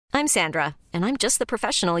I'm Sandra, and I'm just the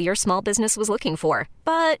professional your small business was looking for.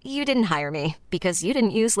 But you didn't hire me because you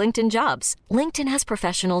didn't use LinkedIn Jobs. LinkedIn has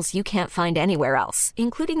professionals you can't find anywhere else,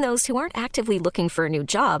 including those who aren't actively looking for a new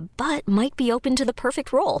job, but might be open to the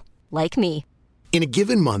perfect role, like me. In a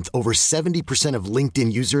given month, over 70% of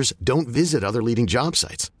LinkedIn users don't visit other leading job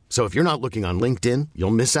sites. So if you're not looking on LinkedIn,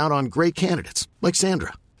 you'll miss out on great candidates like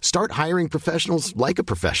Sandra. Start hiring professionals like a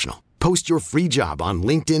professional. Post your free job on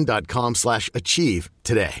linkedin.com/achieve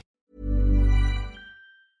today.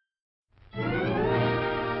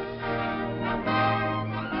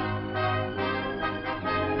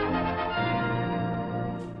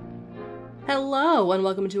 Hello, and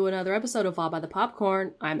welcome to another episode of Fall by the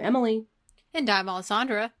Popcorn. I'm Emily. And I'm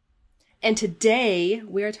Alessandra. And today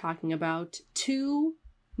we are talking about two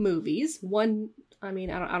movies. One, I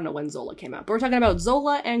don't know when Zola came out, but we're talking about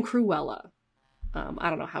Zola and Cruella. I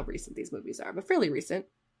don't know how recent these movies are, but fairly recent.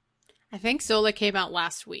 I think Zola came out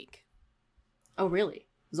last week. Oh, really?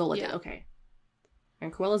 Zola did? Okay.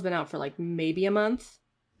 And Cruella's been out for like maybe a month?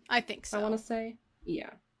 I think so. I want to say. Yeah.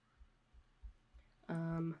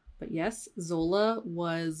 But yes, Zola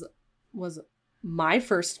was my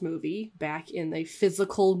first movie back in the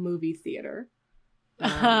physical movie theater.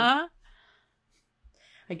 I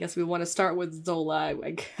guess we want to start with Zola.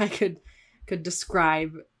 I could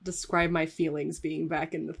describe my feelings being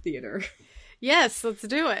back in the theater. Yes, let's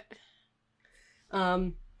do it.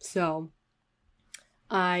 So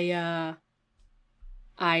I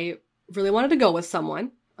really wanted to go with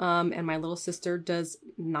someone. And my little sister does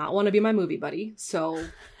not want to be my movie buddy. So,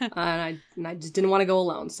 and I just didn't want to go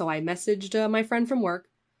alone. So I messaged my friend from work,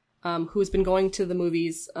 who's been going to the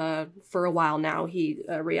movies, for a while now. He,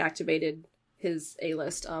 reactivated his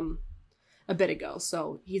A-list, a bit ago.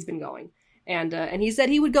 So he's been going. And he said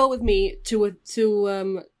he would go with me to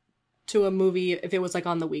a movie if it was like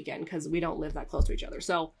on the weekend, because we don't live that close to each other.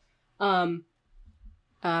 So,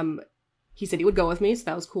 he said he would go with me. So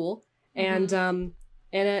that was cool. And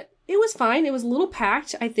it was fine. It was a little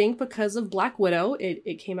packed, I think, because of Black Widow.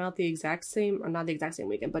 It came out the exact same, or not the exact same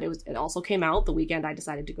weekend, but it also came out the weekend I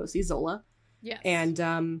decided to go see Zola. Yes.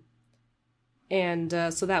 And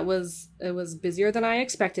so it was busier than I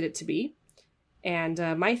expected it to be. And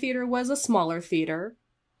my theater was a smaller theater.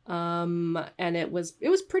 And it was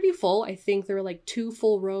pretty full. I think there were like two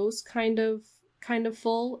full rows kind of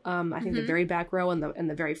full. I think the very back row and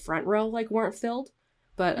the very front row like weren't filled.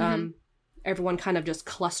 But everyone kind of just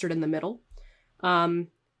clustered in the middle. But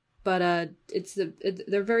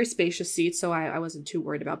they're very spacious seats, so I wasn't too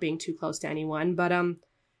worried about being too close to anyone. But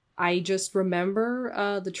I just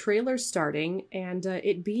remember the trailer starting and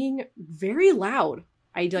it being very loud.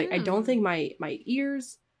 I don't think my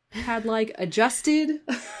ears had like adjusted.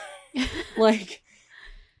 Of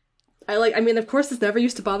course this never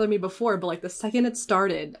used to bother me before, but like the second it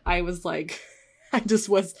started, I was like, I just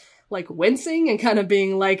was like wincing and kind of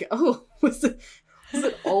being like, oh, was it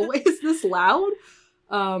always this loud?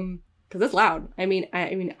 Because it's loud. I mean,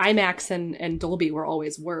 IMAX and Dolby were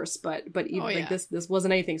always worse, but even this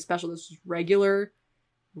wasn't anything special. This was regular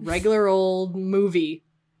old movie.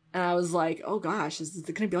 And I was like, oh gosh, is it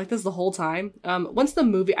going to be like this the whole time? Once the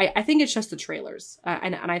movie, I think it's just the trailers.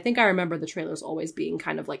 And I think I remember the trailers always being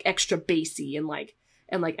kind of like extra bassy and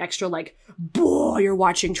extra like, boy, you're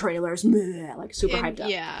watching trailers, meh, like super hyped up.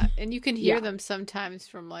 Yeah, and you can hear them sometimes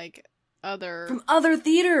from like other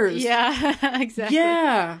theaters. Yeah, exactly.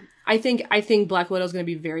 Yeah, I think Black Widow's gonna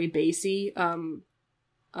be very bassy. So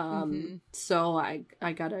I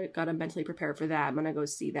gotta mentally prepare for that. I'm gonna go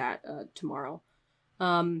see that tomorrow.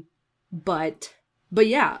 But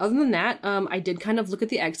yeah, other than that, I did kind of look at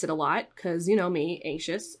the exit a lot because, you know me,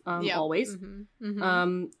 anxious, always.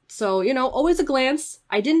 So, you know, always a glance.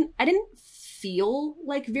 I didn't feel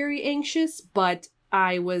like very anxious, but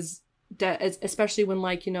I was, especially when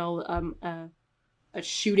like, you know, a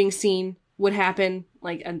shooting scene would happen,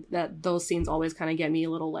 like, and those scenes always kind of get me a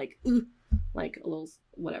little like, like a little,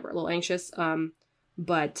 whatever, a little anxious.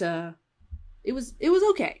 But it was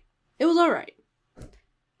okay. It was all right.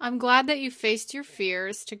 I'm glad that you faced your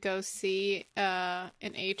fears to go see an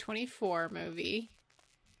A24 movie.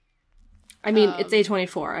 I mean, it's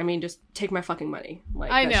A24. I mean, just take my fucking money.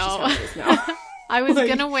 Like, I know. Just how it is now. I was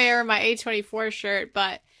gonna wear my A24 shirt,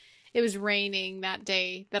 but it was raining that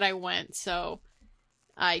day that I went, so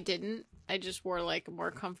I didn't. I just wore like a more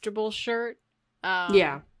comfortable shirt.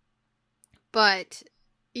 Yeah. But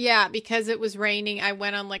yeah, because it was raining, I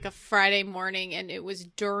went on like a Friday morning, and it was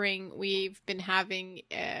during, we've been having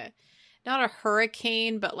not a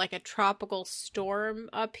hurricane, but like a tropical storm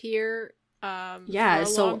up here Yeah, for a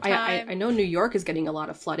so long time. I know New York is getting a lot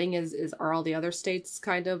of flooding. Are all the other states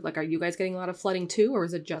kind of like, are you guys getting a lot of flooding too, or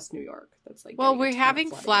is it just New York that's like Well, getting a we're ton of having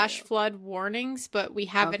flooding flash right flood warnings, but we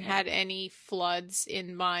haven't Okay. had any floods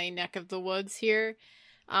in my neck of the woods here.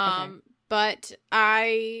 Okay. But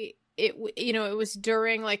it was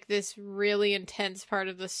during like this really intense part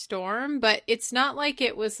of the storm, but it's not like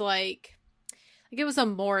it was like it was a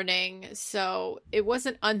morning, so it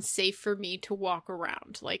wasn't unsafe for me to walk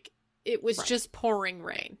around. Like it was Right. just pouring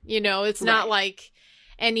rain. It's not Right. like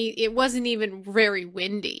it wasn't even very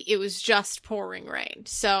windy. It was just pouring rain.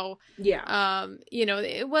 So, Yeah.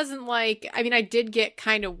 it wasn't like, I mean, I did get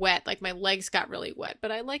kind of wet, like my legs got really wet,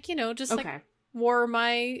 but I just Okay. like wore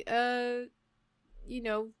my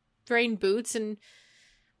rain boots and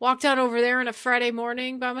walked out over there on a Friday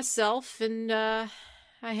morning by myself, and I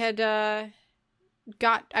had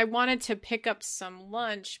I wanted to pick up some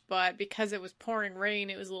lunch, but because it was pouring rain,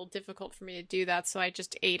 it was a little difficult for me to do that, so I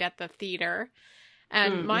just ate at the theater.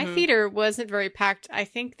 And my theater wasn't very packed. I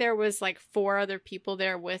think there was like 4 other people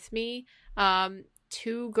there with me.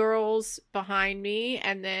 2 girls behind me,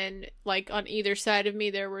 and then like on either side of me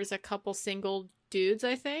there was a couple single dudes,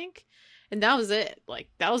 I think. And that was it. Like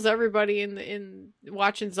that was everybody in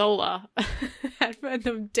watching Zola at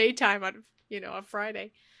the daytime on a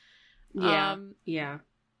Friday. Yeah. Yeah.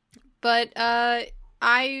 But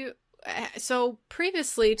so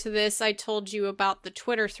previously to this, I told you about the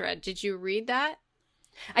Twitter thread. Did you read that?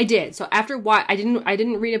 I did. So after what I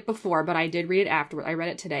didn't read it before, but I did read it afterward. I read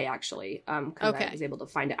it today actually. Because Okay. I was able to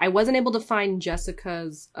find it. I wasn't able to find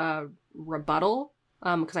Jessica's rebuttal.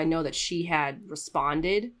 Because I know that she had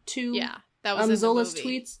responded to Yeah, that was in Zola's the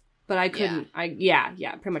movie. tweets, but I couldn't. Yeah,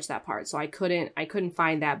 pretty much that part. So I couldn't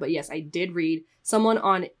find that. But yes, I did read someone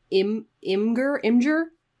on Imgur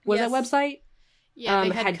was Yes. that website. Yeah, they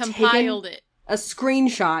had had compiled taken it. a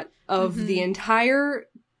screenshot of the entire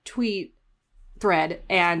tweet thread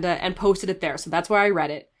and posted it there. So that's where I read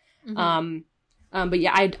it. But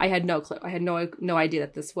yeah, I had no clue. I had no idea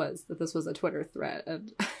that this was a Twitter thread,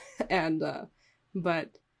 but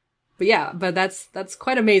yeah, that's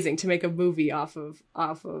quite amazing to make a movie off of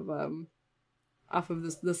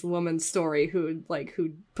this woman's story who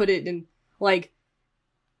put it in like.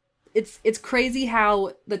 It's crazy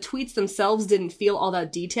how the tweets themselves didn't feel all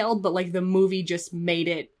that detailed, but like the movie just made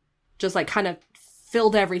it, just like kind of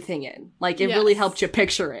filled everything in. Like it really helped you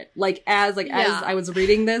picture it. Like as I was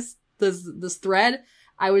reading this thread,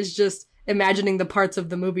 I was just imagining the parts of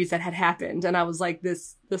the movies that had happened, and I was like,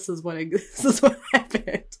 this is what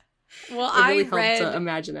happened. Well, It really helped to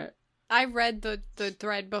imagine it. I read the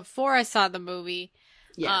thread before I saw the movie.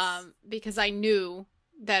 Yes. Because I knew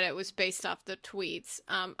that it was based off the tweets.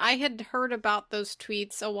 I had heard about those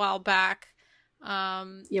tweets a while back. Yeah,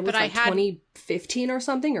 it was but like 2015 or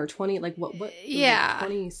something, or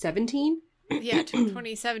 2017? Yeah,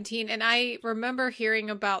 2017. And I remember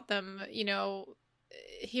hearing about them,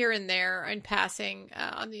 here and there in passing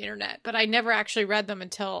on the internet, but I never actually read them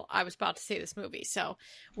until I was about to see this movie. So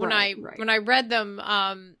when I read them,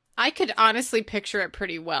 I could honestly picture it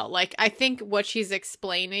pretty well. Like, I think what she's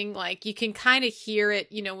explaining, like, you can kind of hear it,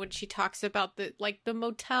 when she talks about the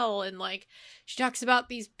motel, and like, she talks about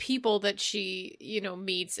these people that she,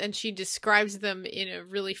 meets, and she describes them in a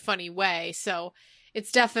really funny way. So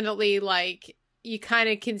it's definitely like, you kind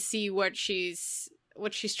of can see what she's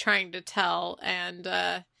trying to tell. And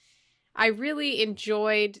I really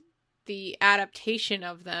enjoyed the adaptation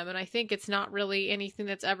of them. And I think it's not really anything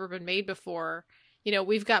that's ever been made before.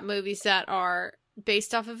 We've got movies that are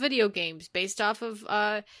based off of video games, based off of,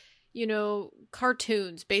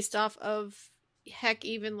 cartoons, based off of, heck,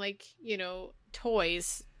 even like,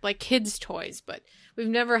 toys, like kids' toys. But we've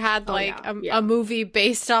never had a movie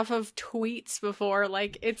based off of tweets before.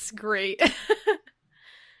 Like, it's great.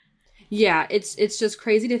 Yeah, it's just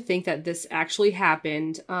crazy to think that this actually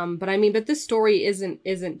happened. But this story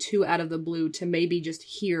isn't too out of the blue to maybe just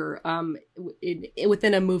hear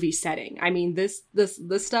within a movie setting. I mean, this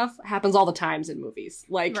stuff happens all the times in movies.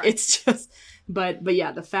 Like, right. It's just, but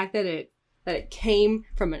yeah, the fact that it came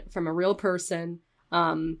from a real person,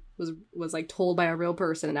 was like told by a real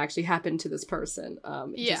person and actually happened to this person.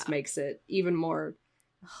 It just makes it even more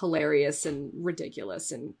hilarious and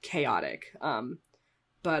ridiculous and chaotic.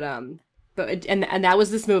 But that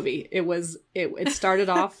was this movie. It started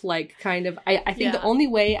off like kind of, I think the only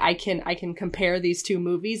way I can compare these two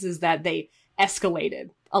movies is that they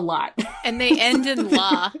escalated a lot. And they end in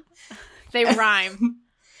la. They rhyme.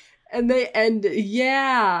 And they end,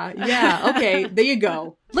 yeah. Okay, there you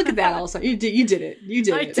go. Look at that also. You did it. You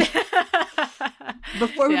did it.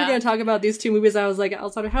 Before we were going to talk about these two movies, I was like,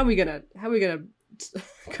 how are we going to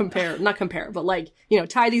not compare, but like, you know,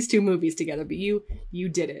 tie these two movies together. But you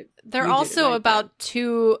did it. They're You did also it right about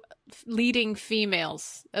two leading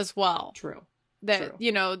females as well. True. That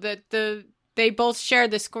you know that they both share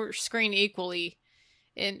the screen equally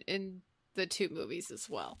in the two movies as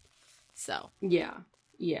well. So yeah,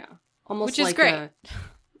 almost which is like great.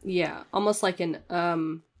 Almost like an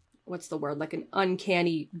what's the word? Like an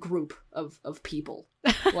uncanny group of people,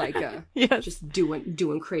 like yes. just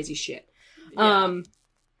doing crazy shit. Yeah.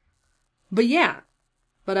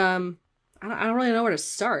 But I don't really know where to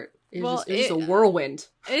start. It's just a whirlwind.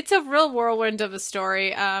 It's a real whirlwind of a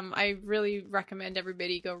story. I really recommend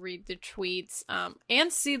everybody go read the tweets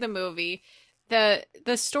and see the movie. The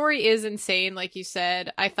story is insane, like you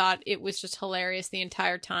said. I thought it was just hilarious the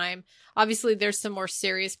entire time. Obviously, there's some more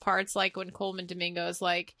serious parts, like when Coleman Domingo is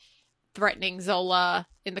like threatening Zola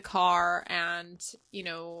in the car, and you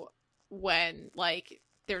know when like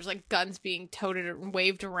there's like guns being toted and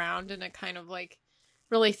waved around in a kind of like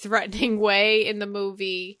really threatening way in the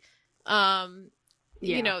movie.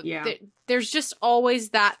 You know, there's just always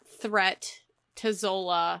that threat to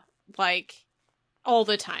Zola, like all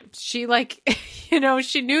the time. She like, you know,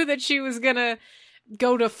 she knew that she was gonna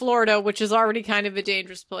go to Florida, which is already kind of a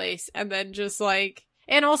dangerous place, and then just like,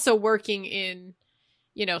 and also working in,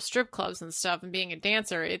 you know, strip clubs and stuff and being a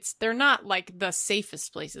dancer. They're not like the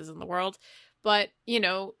safest places in the world. But, you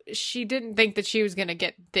know, she didn't think that she was going to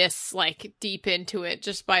get this, like, deep into it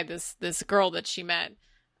just by this girl that she met.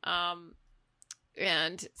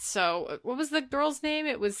 And so, what was the girl's name?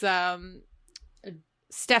 It was,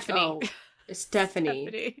 Stephanie. Oh,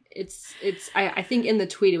 Stephanie. It's. I think in the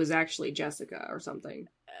tweet it was actually Jessica or something.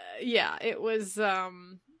 Yeah, it was,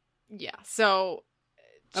 yeah. So,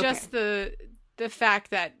 just the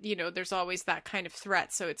fact that, you know, there's always that kind of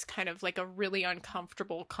threat. So, it's kind of like a really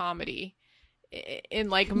uncomfortable comedy in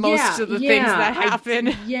like most of the things that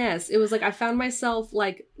happen. Yes, it was like I found myself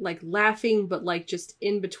like laughing, but like just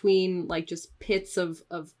in between, like just pits of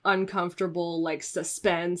uncomfortable like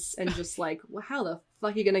suspense, and just like, well, how the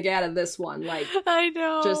fuck are you gonna get out of this one? Like, I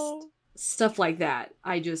know, just stuff like that.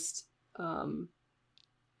 I just I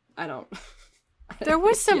don't. There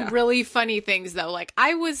was some really funny things though. Like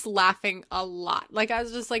I was laughing a lot. Like I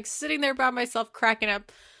was just like sitting there by myself cracking up.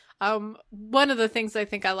 One of the things I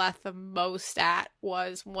think I laughed the most at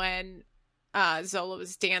was when Zola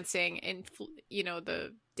was dancing in, you know,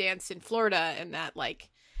 the dance in Florida, and that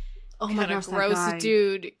like kind of gross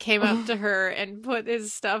dude came up to her and put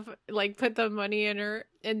his stuff, like put the money in her,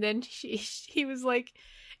 and then he was like,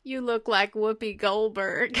 "You look like Whoopi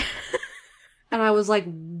Goldberg." And I was like,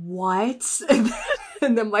 what?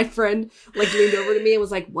 And then my friend like leaned over to me and was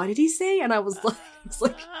like, what did he say? And I was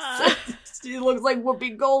like, she looks like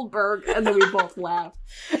Whoopi Goldberg. And then we both laughed.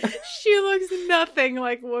 She looks nothing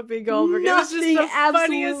like Whoopi Goldberg. Nothing, it was just the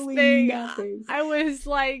funniest thing. Nothing. I was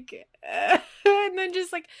like, and then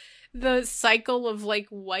just like the cycle of like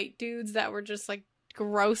white dudes that were just like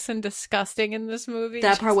gross and disgusting in this movie.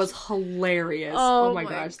 That part was hilarious. Oh my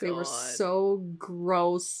gosh. God. They were so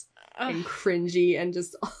gross and cringy, and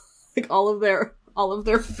just like all of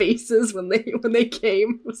their faces when they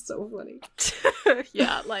came was so funny.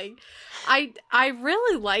 Yeah, like I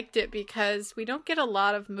really liked it because we don't get a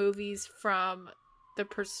lot of movies from the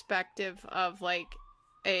perspective of like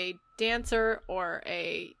a dancer or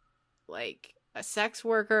a sex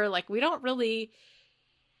worker. Like we just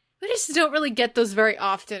don't really get those very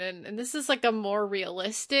often, and this is like a more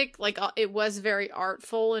realistic, like it was very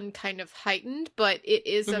artful and kind of heightened, but it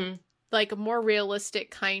is a more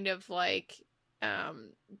realistic kind of like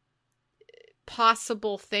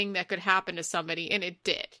possible thing that could happen to somebody, and it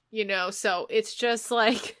did, you know. So it's just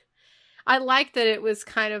like I like that it was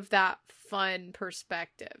kind of that fun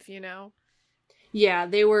perspective, you know. Yeah,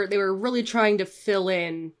 they were really trying to fill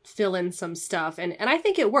in some stuff, and I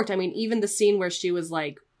think it worked. I mean, even the scene where she was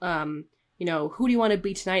like, you know, who do you want to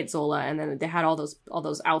be tonight, Zola? And then they had all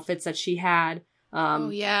those outfits that she had.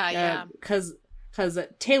 Because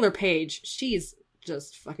Taylor Page, she's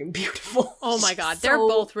just fucking beautiful. Oh my God, they're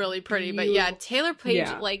both really pretty. But yeah, Taylor Page,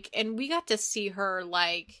 like, and we got to see her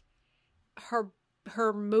like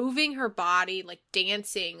her moving her body, like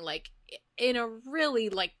dancing, like in a really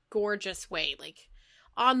like gorgeous way, like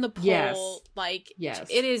on the pole. Yes.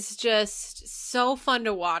 It is just so fun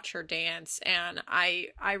to watch her dance, and I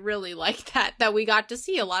really like that we got to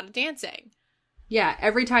see a lot of dancing. Yeah,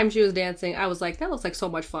 every time she was dancing, I was like, that looks like so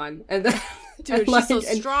much fun. And then, dude, she's so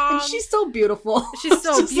strong. And she's so beautiful. She's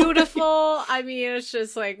so beautiful. Like... I mean, it's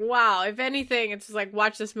just like, wow. If anything, it's just like,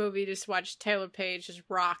 watch this movie, just watch Taylor Page just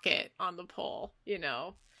rock it on the pole, you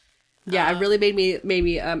know? Yeah, it really made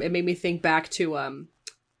me think back to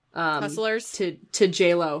Hustlers to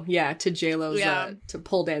J-Lo. Yeah, to J-Lo's to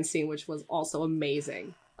pole dance scene, which was also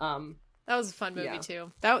amazing. That was a fun movie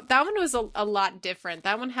too. That one was a lot different.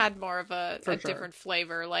 That one had more of a different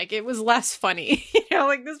flavor. Like, it was less funny.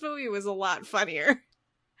 Like, this movie was a lot funnier.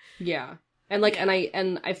 Yeah. And like,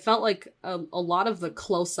 and I felt like a lot of the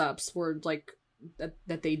close-ups were like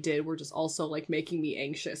that they did were just also like making me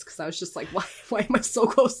anxious, because I was just like, why am I so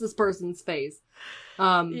close to this person's face?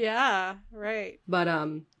 Yeah, right. But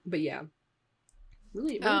yeah,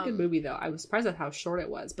 really good movie though. I was surprised at how short it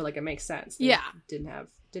was, but like, it makes sense. They didn't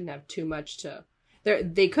have too much to.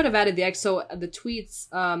 They could have added the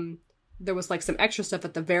tweets. There was like some extra stuff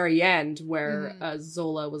at the very end where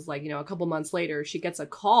Zola was like, a couple months later, she gets a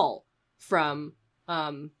call from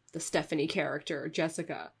the Stephanie character,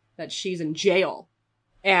 Jessica, that she's in jail,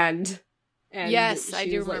 and yes, I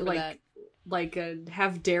do remember that. Like,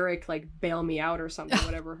 have Derek like bail me out or something,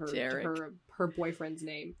 whatever her boyfriend's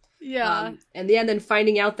name. Yeah, and then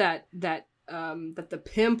finding out that the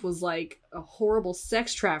pimp was like a horrible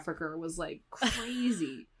sex trafficker was like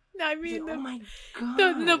crazy. I mean, like, oh my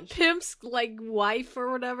god, the pimp's like wife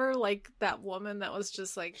or whatever, like that woman that was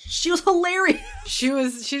just like, she was hilarious. She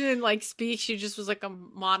didn't like speak. She just was like a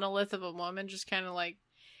monolith of a woman, just kind of like.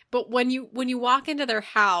 But when you walk into their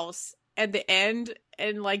house at the end,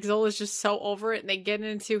 and like Zola's just so over it, and they get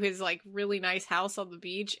into his like really nice house on the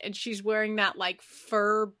beach, and she's wearing that like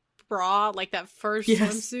fur bra, like that fur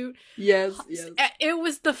swimsuit. Yes. It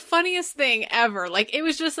was the funniest thing ever. Like, it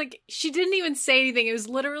was just like, she didn't even say anything. It was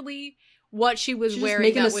literally what she was wearing.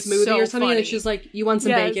 Making that a was smoothie so or something, funny. and she's like, "You want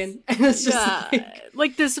some bacon?" And it's just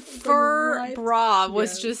like this fur bra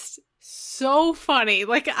was just so funny.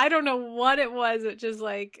 Like, I don't know what it was. It just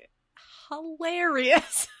like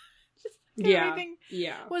hilarious. Everything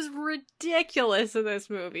was ridiculous in this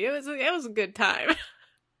movie. It was a good time.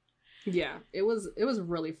 Yeah, it was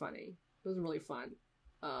really funny. It was really fun.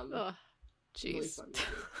 Jeez. Really fun.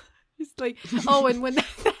 It's like, and when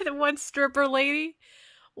that one stripper lady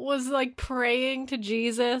was like praying to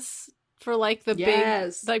Jesus for like the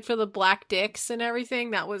big, like for the black dicks and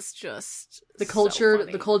everything, that was just the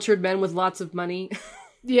cultured men with lots of money.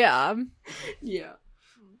 Yeah. Yeah.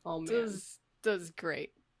 Oh man. That was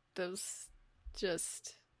great.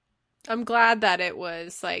 I'm glad that it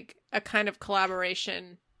was like a kind of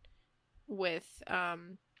collaboration with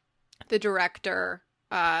the director,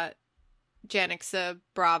 Janixa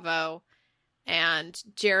Bravo, and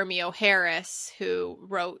Jeremy O. Harris, who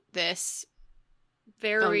wrote this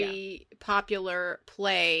very popular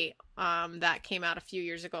play that came out a few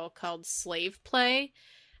years ago called Slave Play.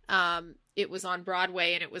 It was on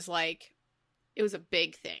Broadway, and it was a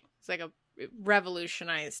big thing. It's like it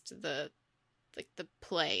revolutionized the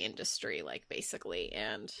play industry, like, basically.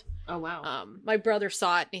 And oh wow, my brother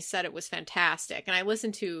saw it and he said it was fantastic, and I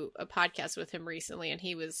listened to a podcast with him recently, and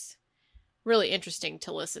he was really interesting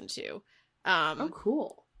to listen to. Oh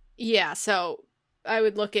cool. Yeah, so I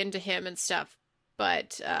would look into him and stuff,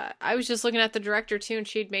 but I was just looking at the director too, and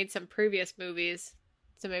she'd made some previous movies,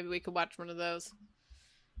 so maybe we could watch one of those.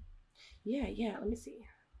 Yeah, let me see.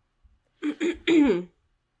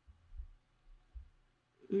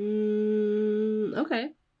 Okay.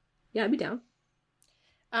 Yeah, I'd be down.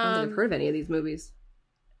 I don't think I've heard of any of these movies.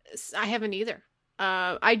 I haven't either.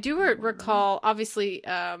 I do recall, obviously,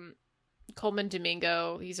 Coleman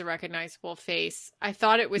Domingo. He's a recognizable face. I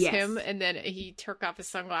thought it was him, and then he took off his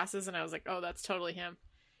sunglasses, and I was like, oh, that's totally him.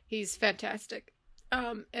 He's fantastic.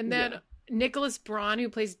 And then Nicholas Braun, who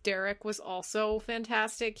plays Derek, was also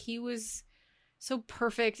fantastic. He was so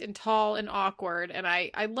perfect and tall and awkward, and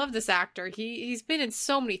I love this actor. He's been in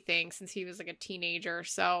so many things since he was like a teenager.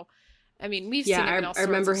 So, I mean, we've seen him in all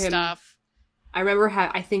sorts of stuff. I remember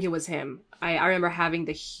I think it was him. I remember having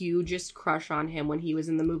the hugest crush on him when he was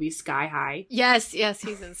in the movie Sky High. Yes,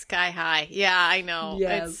 he's in Sky High. Yeah, I know.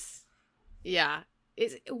 Yes.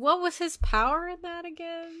 What was his power in that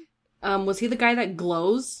again? Was he the guy that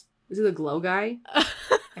glows? Is he the glow guy?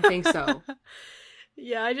 I think so.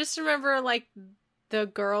 Yeah, I just remember, like, the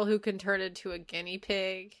girl who can turn into a guinea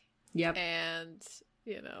pig. Yep. And,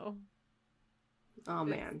 oh,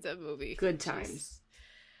 man. The movie. Good times.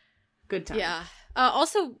 Good times. Yeah.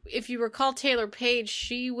 Also, if you recall Taylor Page,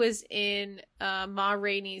 she was in Ma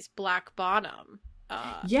Rainey's Black Bottom.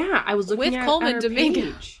 Yeah, I was looking with at Coleman her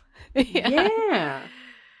Domingo. page. Yeah.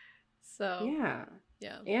 So. Yeah.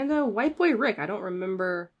 Yeah. And White Boy Rick, I don't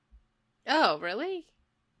remember. Oh, really?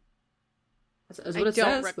 That's what it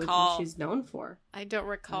says. What she's known for. I don't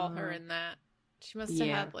recall her in that. She must have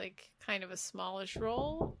had like kind of a smallish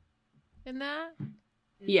role in that.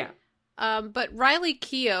 Yeah. But Riley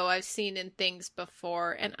Keough I've seen in things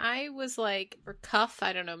before, and I was like, or Cuff,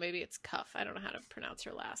 I don't know, maybe it's Cuff. I don't know how to pronounce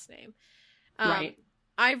her last name. Right.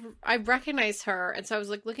 I recognize her, and so I was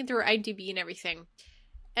like looking through her IMDb and everything.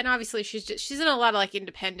 And obviously she's in a lot of like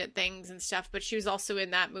independent things and stuff, but she was also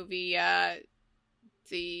in that movie,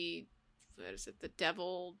 the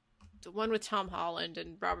Devil, the one with Tom Holland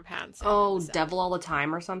and Robert Pattinson. Oh, Devil All the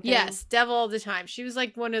Time or something? Yes, Devil All the Time. She was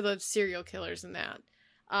like one of the serial killers in that.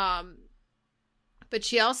 But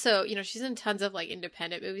she also, she's in tons of like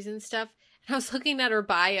independent movies and stuff. And I was looking at her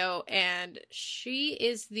bio, and she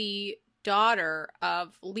is the daughter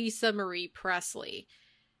of Lisa Marie Presley,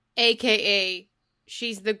 aka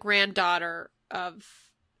she's the granddaughter of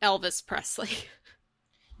Elvis Presley.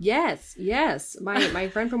 Yes. My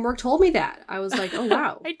friend from work told me that. I was like, oh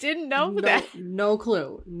wow. I didn't know that. No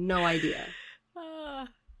clue. No idea.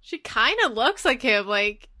 She kind of looks like him.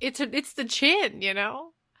 Like it's the chin,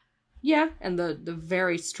 Yeah, and the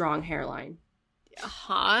very strong hairline.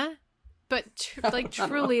 But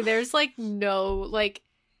truly, there's like no like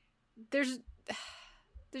there's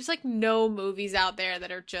like no movies out there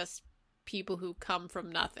that are just people who come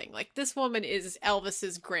from nothing. Like this woman is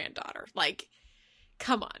Elvis's granddaughter. Like,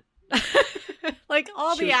 come on. Like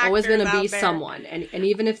all the actors always going to be there. someone, and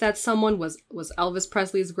even if that someone was Elvis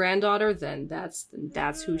Presley's granddaughter, then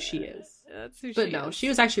that's who she is. That's who but she no, is. she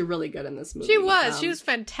was actually really good in this movie. She was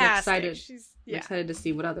fantastic. I'm excited to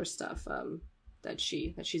see what other stuff that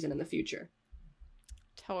she's in the future.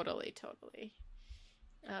 Totally.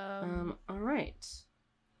 All right.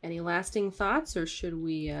 Any lasting thoughts, or should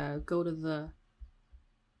we go to the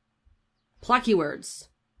plot keywords?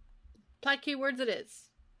 Plot keywords it is.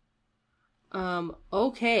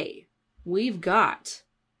 Okay. We've got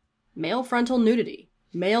male frontal nudity,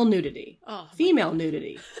 male nudity, female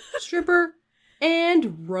nudity, stripper,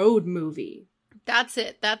 and road movie. That's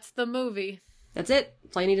it. That's the movie. That's it.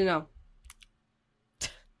 That's all you need to know.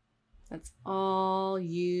 That's all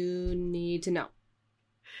you need to know.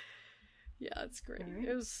 Yeah, it's great. Right.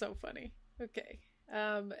 It was so funny. Okay.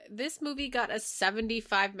 This movie got a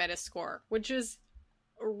 75 Metascore, which is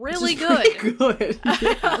really good. Good.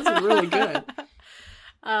 Yeah, that's really good.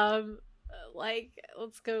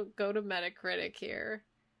 Let's go to Metacritic here.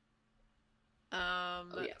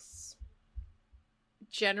 Yes.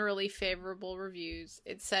 Generally favorable reviews.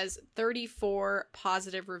 It says 34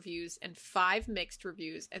 positive reviews and 5 mixed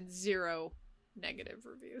reviews and 0 negative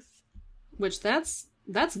reviews. Which that's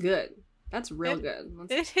good. That's real good.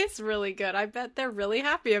 It is really good. I bet they're really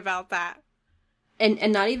happy about that.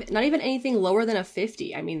 And not even anything lower than a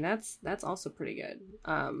 50. I mean, that's also pretty good.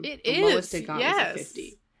 It the is. Lowest it got was a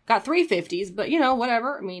 50. Got 3 50s, but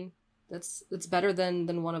whatever. I mean, it's better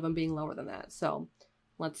than one of them being lower than that. So,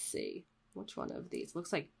 let's see. Which one of these?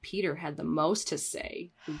 Looks like Peter had the most to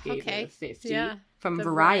say, who gave it a 50 from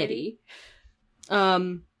Variety.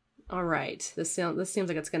 All right. This seems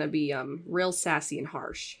like it's going to be real sassy and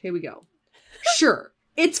harsh. Here we go. Sure,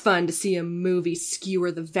 it's fun to see a movie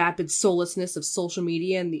skewer the vapid soullessness of social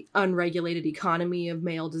media and the unregulated economy of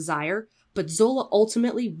male desire, but Zola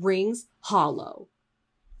ultimately rings hollow.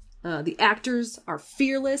 The actors are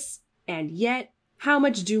fearless, and yet, how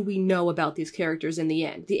much do we know about these characters in the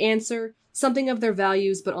end? The answer, something of their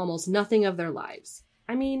values, but almost nothing of their lives.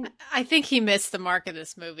 I mean, I think he missed the mark of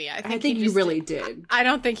this movie. I think you really did. I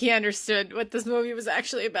don't think he understood what this movie was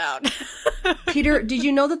actually about. Peter, did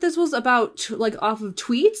you know that this was about off of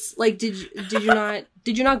tweets? Like, did you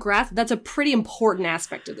not grasp? That's a pretty important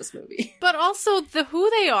aspect of this movie. But also, the who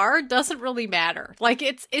they are doesn't really matter. Like,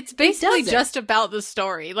 it's basically just about the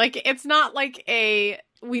story. Like, it's not like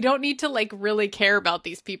we don't need to really care about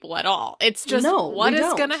these people at all. It's just what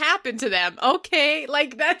is going to happen to them. Okay,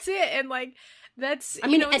 that's it. And that's, I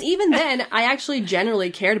mean, and even then, I actually generally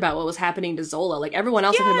cared about what was happening to Zola. Like, everyone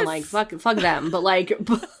else had been like, fuck them.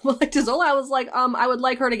 But to Zola, I was like, I would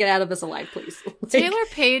like her to get out of this alive, please. Taylor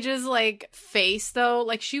Page's, face, though,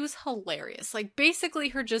 she was hilarious. Basically,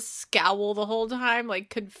 her just scowl the whole time,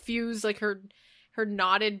 confused, her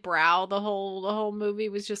knotted brow the whole movie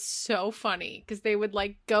was just so funny. Because they would,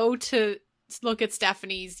 go to look at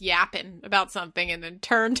Stephanie's yapping about something and then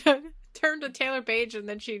turn to Taylor Page and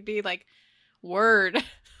then she'd be like, word.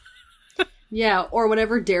 Yeah, or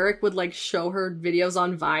whenever Derek would show her videos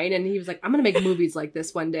on Vine and he was like, I'm gonna make movies like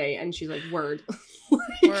this one day, and she's like, word.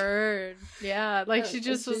 Word. Yeah, she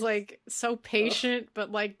just was so patient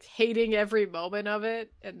but hating every moment of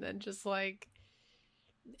it, and then just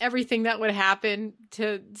everything that would happen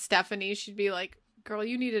to Stephanie, she'd be like, girl,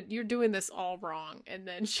 you're doing this all wrong. And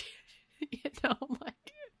then she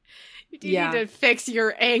You need to fix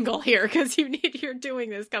your angle here because you're doing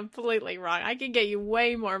this completely wrong. I can get you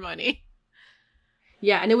way more money.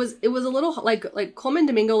 Yeah, and it was a little like Coleman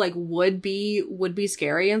Domingo like would be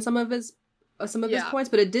scary in some of his points,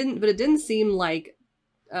 but it didn't seem like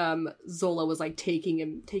Zola was like taking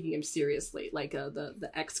him seriously, like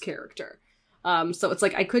the ex character. So it's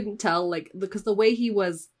like I couldn't tell, like, because the way he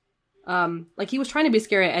was like he was trying to be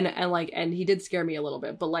scary and he did scare me a little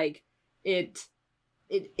bit, but like it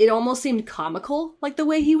almost seemed comical, like the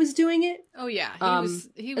way he was doing it. Oh yeah,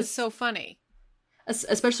 he was so funny.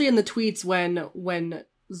 Especially in the tweets when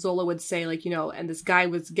Zola would say, like, you know, and this guy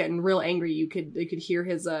was getting real angry. You could hear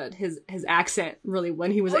his accent really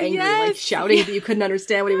when he was angry, yes! Like shouting that you couldn't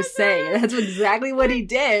understand what he was saying. And that's exactly what he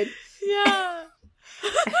did. Yeah.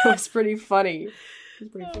 It was pretty funny.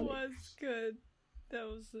 That was good. That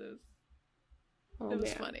was this. Oh, it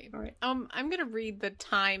was man. funny. All right. I'm gonna read the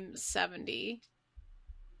Time 70.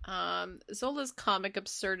 Zola's comic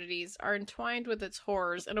absurdities are entwined with its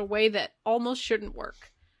horrors in a way that almost shouldn't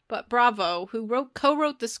work. But Bravo, who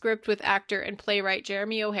co-wrote the script with actor and playwright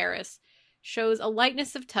Jeremy O. Harris, shows a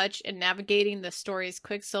lightness of touch in navigating the story's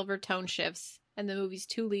quicksilver tone shifts, and the movie's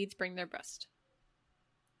two leads bring their best.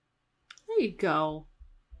 There you go.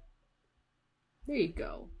 There you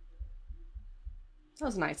go. That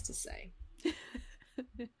was nice to say.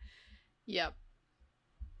 Yep.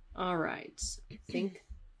 All right. I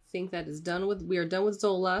think that is done with. We are done with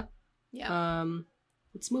Zola. Yeah.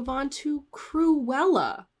 Let's move on to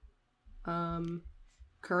Cruella.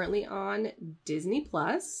 Currently on Disney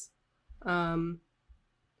Plus.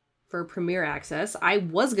 For premiere access. I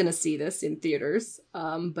was gonna see this in theaters.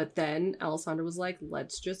 But then Alessandra was like,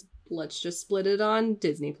 let's just split it on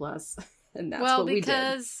Disney Plus. And that's what we did.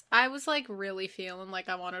 Well, because I was like really feeling like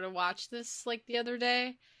I wanted to watch this like the other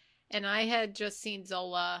day, and I had just seen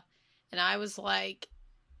Zola, and I was like,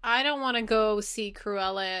 I don't want to go see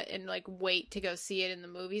Cruella and like wait to go see it in the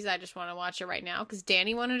movies. I just want to watch it right now because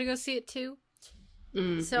Danny wanted to go see it too.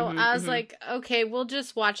 So I was like, okay, we'll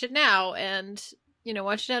just watch it now and, you know,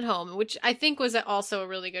 watch it at home, which I think was also a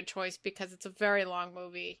really good choice because it's a very long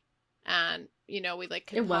movie, and you know we like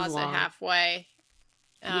could pause it halfway.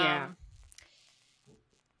 Yeah.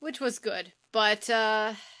 Which was good. But,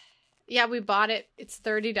 yeah, we bought it. It's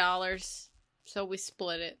 $30. So we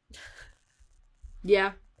split it.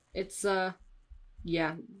 Yeah. It's,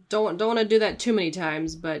 yeah. Don't want to do that too many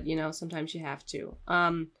times, but, you know, sometimes you have to.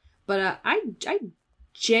 But I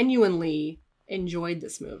genuinely enjoyed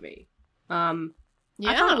this movie. Yeah.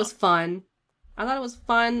 I thought it was fun. I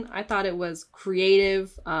thought it was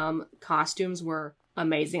creative. Costumes were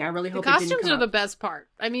amazing. I really hope the costumes are the best part.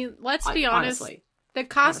 I mean, let's be honest. Honestly. The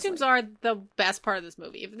costumes are the best part of this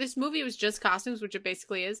movie. If this movie was just costumes, which it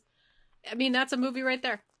basically is, I mean, that's a movie right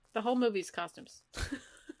there. The whole movie's costumes.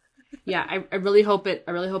 Yeah, I really hope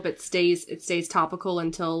it stays topical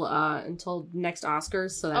until next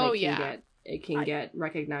Oscars, so that it can get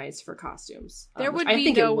recognized for costumes. There would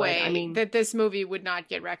be no way that this movie would not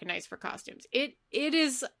get recognized for costumes. It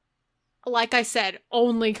is, like I said,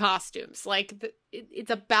 only costumes. Like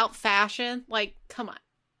it's about fashion. Like, come on,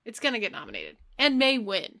 it's gonna get nominated. And may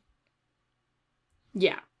win.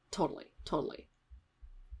 Yeah, totally.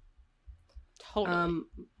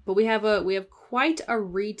 But we have quite a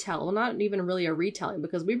retell. Well, not even really a retelling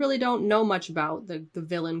because we really don't know much about the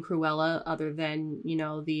villain Cruella other than, you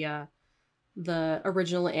know, the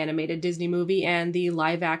original animated Disney movie and the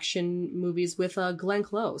live action movies with Glenn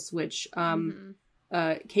Close, which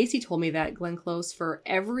Casey told me that Glenn Close for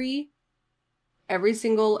every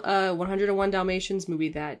single 101 Dalmatians movie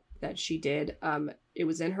that she did, it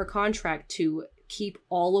was in her contract to keep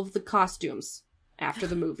all of the costumes after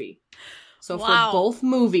the movie. So wow. For both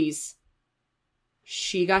movies,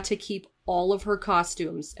 she got to keep all of her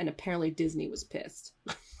costumes, and apparently Disney was pissed.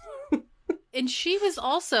 And she was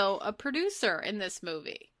also a producer in this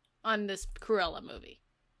movie, on this Cruella movie.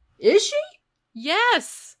 Is she?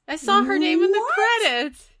 Yes! I saw her name in the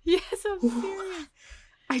credits. Yes, I'm serious.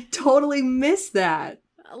 I totally missed that.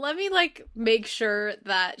 Let me, like, make sure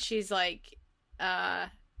that she's, like,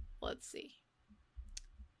 let's see.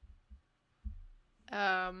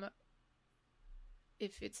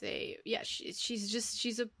 If it's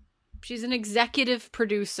she's an executive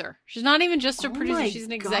producer. She's not even just a producer, she's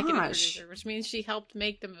an executive producer, which means she helped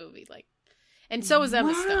make the movie, like, and so is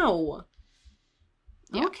Emma Stone. Wow.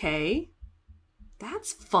 Yeah. Okay.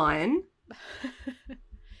 That's fun.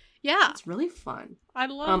 Yeah. It's really fun. I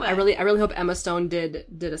love that. I really hope Emma Stone did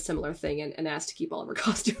a similar thing and asked to keep all of her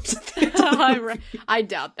costumes. I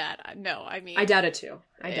doubt that. No, I mean, I doubt it too.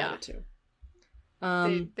 Doubt it too.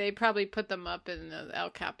 They probably put them up in the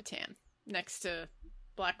El Capitan next to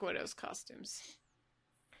Black Widow's costumes.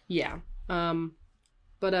 Yeah.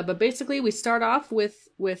 But basically we start off with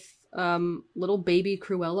little baby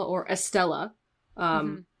Cruella, or Estella,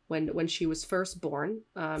 when she was first born.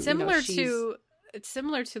 It's similar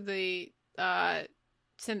to the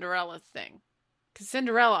Cinderella thing, because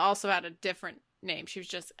Cinderella also had a different name. She was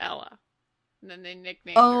just Ella, and then they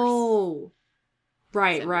nicknamed her.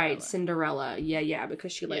 Right, Cinderella. Yeah,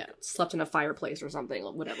 because she slept in a fireplace or something,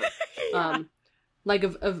 whatever. Like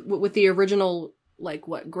with the original, like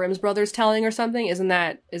what Grimm's Brothers telling or something. Isn't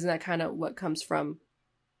that kind of what comes from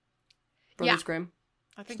Brothers Grimm?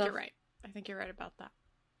 I think you're right. I think you're right about that.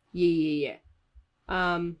 Yeah.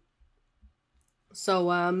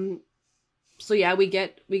 So yeah, we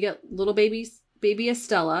get little baby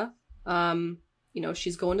Estella.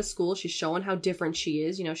 She's going to school. She's showing how different she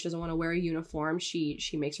is. She doesn't want to wear a uniform. She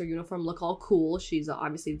makes her uniform look all cool. She's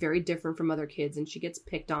obviously very different from other kids, and she gets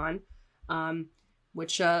picked on,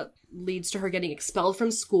 which leads to her getting expelled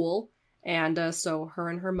from school. And so her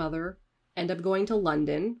and her mother end up going to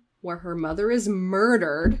London, where her mother is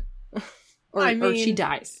murdered. or she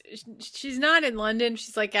dies. She's not in London.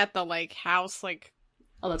 She's like at the house,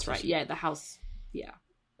 Oh, that's right. Yeah, the house. Yeah.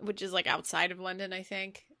 Which is outside of London, I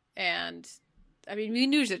think. And I mean, we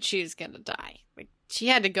knew that she was gonna die. She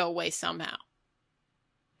had to go away somehow.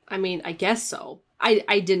 I mean, I guess so.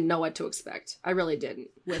 I didn't know what to expect. I really didn't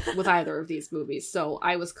with either of these movies. So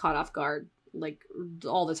I was caught off guard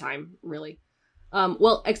all the time, really.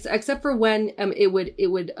 Well, except for when it would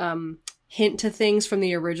hint to things from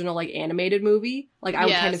the original animated movie. I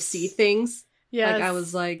would kind of see things. Yeah. I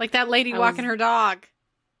was like that lady walking her dog.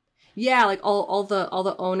 Yeah, all the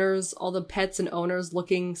owners, all the pets and owners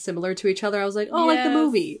looking similar to each other. I was like, oh, like the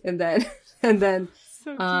movie. And then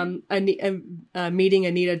so meeting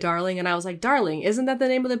Anita Darling, and I was like, Darling, isn't that the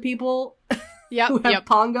name of the people who have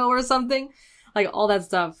Pongo or something? All that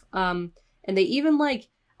stuff. And they even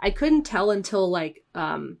I couldn't tell until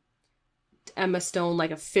Emma Stone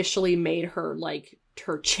officially made her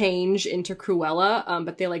her change into Cruella,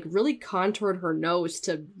 but they really contoured her nose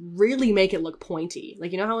to really make it look pointy.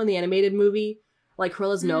 How in the animated movie,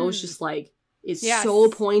 Cruella's nose just is so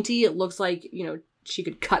pointy, it looks like she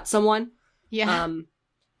could cut someone. Yeah.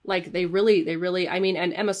 They really, I mean,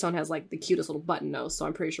 and Emma Stone has the cutest little button nose, so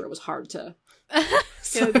I'm pretty sure it was hard to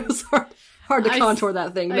it was hard to contour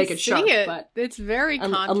that thing, make it sharp. But it's very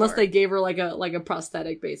contoured. Unless they gave her a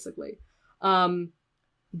prosthetic, basically.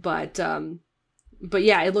 But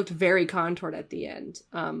yeah, it looked very contoured at the end.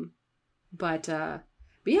 But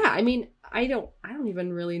yeah, I mean, I don't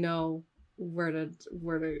even really know where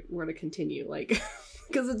to continue,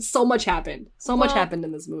 because it's so much happened. Much happened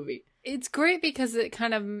in this movie. It's great because it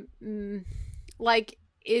kind of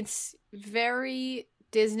it's very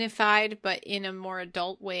Disneyfied, but in a more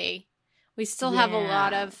adult way. We still have a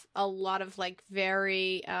lot of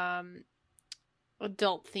very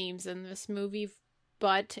adult themes in this movie,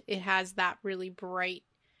 but it has that really bright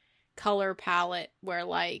color palette where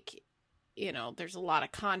there's a lot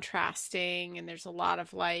of contrasting, and there's a lot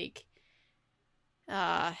of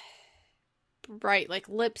bright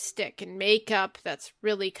lipstick and makeup that's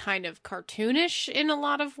really kind of cartoonish in a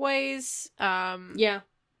lot of ways.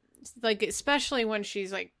 Especially when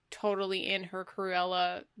she's totally in her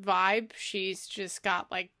Cruella vibe. She's just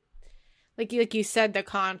got like you said, the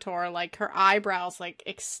contour, her eyebrows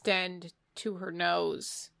extend to her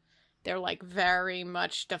nose. They're very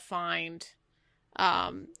much defined.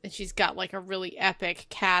 And she's got a really epic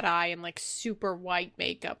cat eye and super white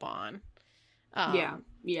makeup on. Yeah.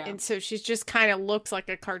 And so she just kind of looks like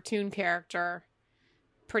a cartoon character,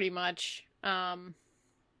 pretty much.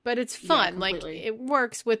 But it's fun. It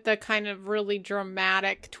works with the kind of really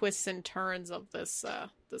dramatic twists and turns of this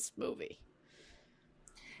movie.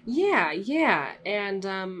 Yeah. And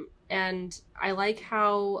I like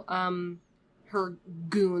how her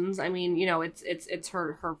goons, I mean, it's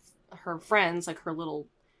her friends, her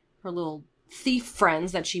little thief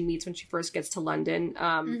friends that she meets when she first gets to London.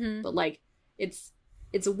 But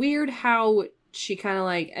it's weird how she kind of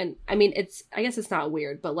and I mean, I guess it's not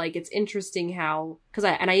weird, but it's interesting how, because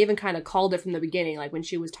I even kind of called it from the beginning, when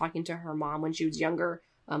she was talking to her mom when she was younger,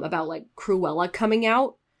 about Cruella coming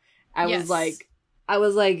out. I was like,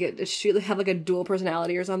 does she have a dual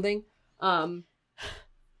personality or something?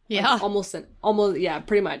 Yeah, almost, yeah,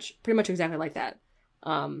 pretty much exactly like that.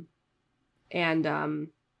 And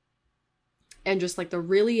just the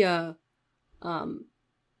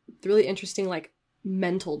really interesting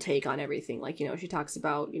mental take on everything. She talks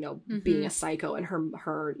about being a psycho, and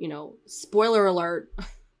her spoiler alert,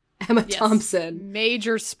 Emma Yes. Thompson.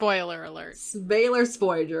 Major spoiler alert. Spoiler.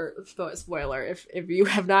 If you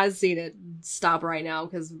have not seen it, stop right now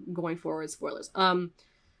because going forward, spoilers.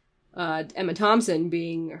 Emma Thompson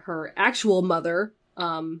being her actual mother,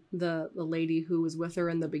 the lady who was with her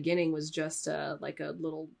in the beginning was just like a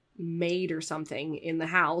little maid or something in the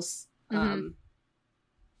house.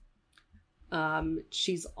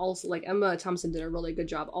 She's also like Emma Thompson did a really good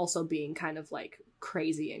job also being kind of like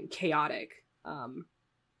crazy and chaotic.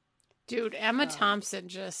 Dude, Emma Thompson,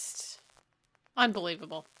 just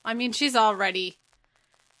unbelievable. I mean, she's already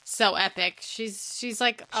so epic. She's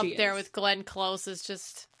like up there with Glenn Close, is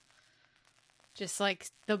just like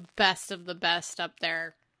the best of the best up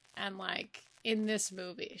there. And like in this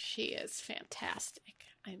movie, she is fantastic.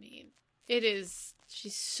 I mean,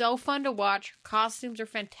 she's so fun to watch. Her costumes are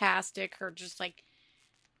fantastic. Her just like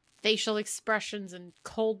facial expressions and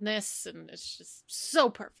coldness, and it's just so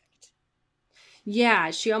perfect. Yeah,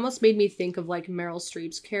 she almost made me think of like Meryl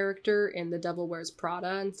Streep's character in The Devil Wears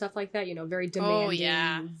Prada and stuff like that. You know, very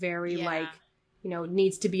demanding, very like, you know,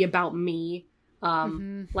 needs to be about me.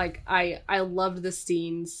 Like I loved the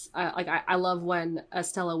scenes. I love when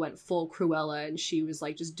Estella went full Cruella and she was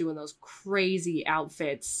like just doing those crazy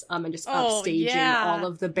outfits and just upstaging all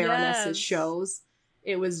of the Baroness's shows.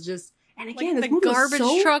 It was just, and again, like this the movie garbage was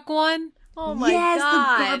so... truck one. Oh my god!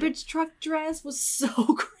 The garbage truck dress was so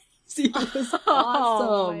crazy. It was awesome.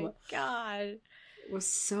 Oh my god! It was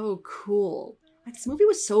so cool. Like this movie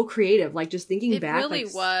was so creative. Like just thinking back, it really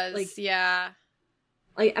like, was. Like, yeah.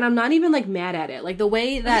 Like, and I'm not even like mad at it. Like the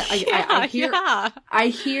way that I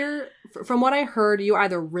hear from what I heard, you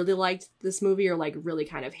either really liked this movie or like really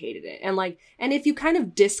kind of hated it. And like, and if you kind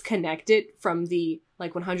of disconnect it from the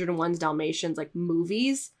like 101 Dalmatians like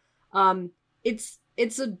movies, it's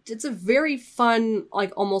a very fun,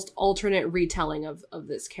 like almost alternate retelling of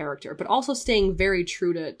this character, but also staying very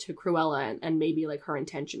true to Cruella and maybe like her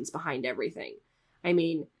intentions behind everything. I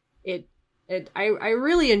mean, I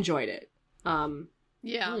really enjoyed it.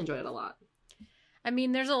 Yeah. I really enjoyed it a lot. I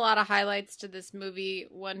mean, there's a lot of highlights to this movie,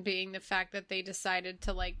 one being the fact that they decided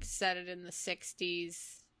to like set it in the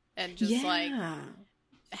 60s and just like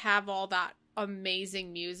have all that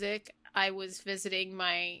amazing music. I was visiting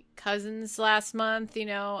my cousins last month, you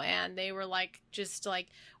know, and they were like, just like,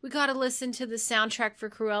 we got to listen to the soundtrack for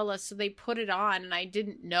Cruella. So they put it on, and I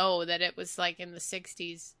didn't know that it was like in the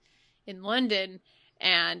 60s in London.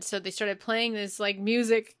 And so they started playing this like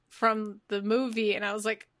music from the movie, and I was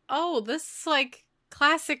like, oh, this is like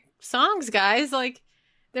classic songs, guys. Like,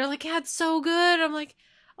 they're like, yeah, it's so good. I'm like,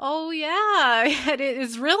 oh yeah, and it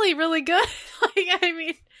is really, really good. Like, I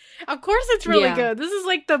mean, of course it's really good. This is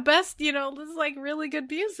like the best, you know, this is like really good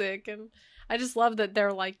music. And I just love that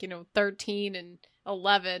they're like, you know, 13 and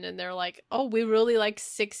 11, and they're like, oh, we really like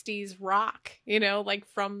 60s rock, you know, like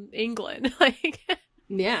from England. Like,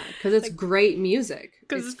 yeah, because it's like, great music.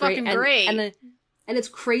 Because it's fucking great. And it's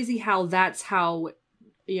crazy how that's how,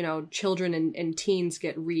 you know, children and teens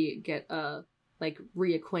get reacquainted, not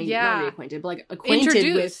reacquainted, but like acquainted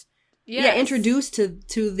introduced. Introduced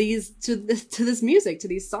to this music, to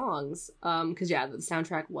these songs. Because the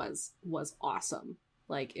soundtrack was awesome.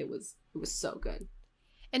 Like it was so good.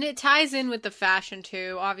 And it ties in with the fashion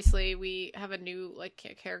too. Obviously, we have a new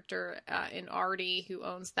like character in Artie who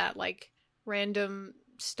owns that like random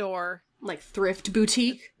store, like thrift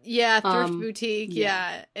boutique. Boutique.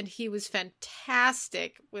 Yeah, and he was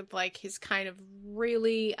fantastic with like his kind of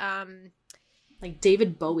really like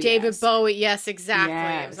David Bowie. Yes, exactly.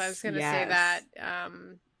 Yes, I was going to say that.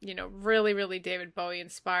 You know, really, really David Bowie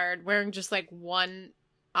inspired. Wearing just like one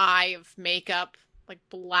eye of makeup, like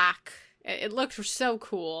black. It looked so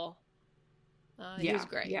cool. He was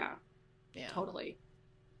great. Yeah, totally,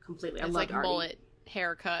 completely. I loved like Artie. Mullet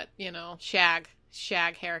haircut, you know, shag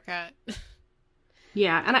haircut.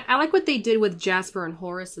 Yeah, and I like what they did with Jasper and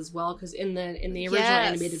Horace as well, because in the original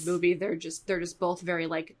animated movie, they're just both very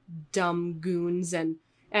like dumb goons, and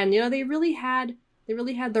you know they really had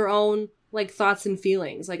their own like thoughts and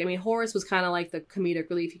feelings. Like, I mean, Horace was kind of like the comedic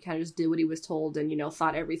relief. He kind of just did what he was told, and you know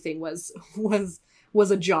thought everything was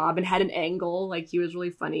a job and had an angle. Like, he was really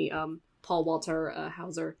funny. Paul Walter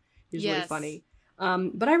Hauser, he was really funny.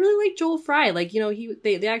 But I really like Joel Fry. Like, you know,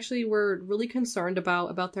 they actually were really concerned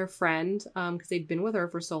about their friend, because they'd been with her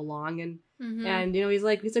for so long, and you know, he's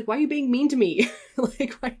like, why are you being mean to me?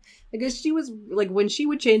 Like, why? I guess she was like, when she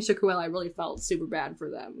would change to Cruella, I really felt super bad for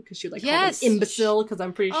them, because she would like call them imbecile, because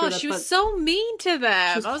I'm pretty sure she was so mean to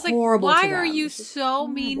them. I was like, why are you so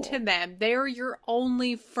mean to them? They are your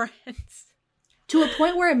only friends. to a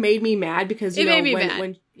point where it made me mad because you It know made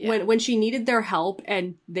me mad. when she needed their help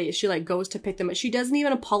and she like goes to pick them up, she doesn't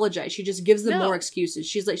even apologize. She just gives them No. more excuses.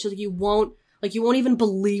 She's like you won't even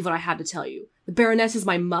believe what I had to tell you. The Baroness is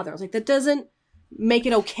my mother. I was like, that doesn't make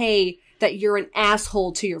it okay that you're an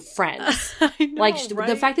asshole to your friends. I know, Like right?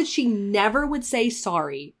 the fact that she never would say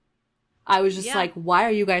sorry, I was just Yeah. like, why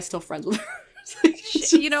are you guys still friends with her?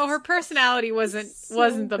 You know, her personality wasn't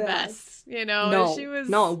the bad. best. You know, No, she was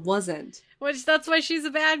no, it wasn't. Which that's why she's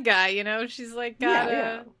a bad guy. You know, she's like got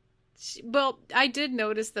Yeah. well, I did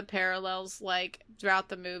notice the parallels like throughout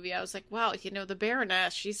the movie. I was like, wow, you know, the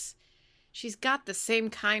Baroness, she's got the same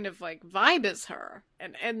kind of like vibe as her.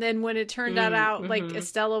 And then when it turned out like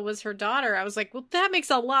Estella was her daughter, I was like, well, that makes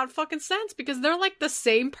a lot of fucking sense because they're like the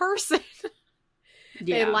same person.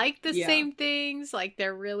 They like the same things. Like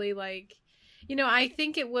they're really like, you know, I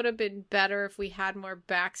think it would have been better if we had more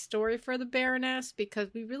backstory for the Baroness because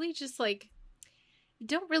we really just like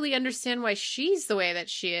don't really understand why she's the way that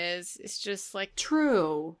she is. It's just like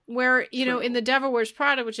True. where, you know, True. in The Devil Wears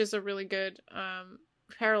Prada, which is a really good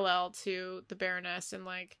parallel to the Baroness and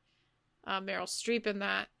like Meryl Streep in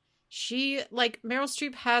that, she like Meryl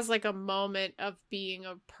Streep has like a moment of being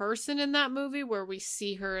a person in that movie where we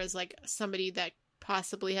see her as like somebody that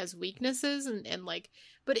possibly has weaknesses and like,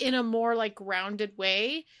 but in a more like grounded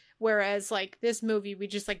way. Whereas like this movie, we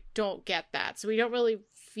just like don't get that. So we don't really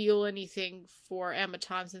feel anything for Emma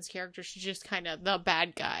Thompson's character. She's just kind of the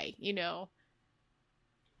bad guy, you know?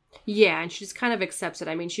 Yeah, and she just kind of accepts it.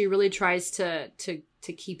 I mean, she really tries to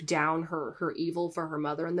keep down her evil for her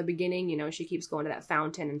mother in the beginning. You know, she keeps going to that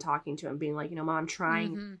fountain and talking to him, being like, you know, Mom, I'm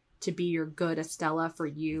trying to be your good Estella for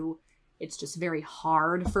you. It's just very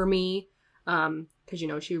hard for me. Because, you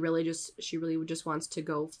know, she really just wants to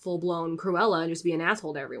go full-blown Cruella and just be an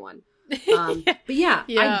asshole to everyone. But yeah,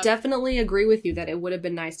 I definitely agree with you that it would have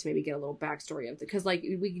been nice to maybe get a little backstory of it. Because, like,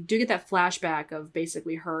 we do get that flashback of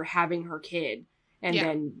basically her having her kid and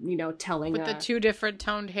then, you know, telling... With the two different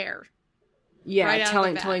toned hair. Yeah, right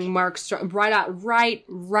telling Mark Strong... Right out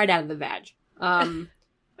of the vag. And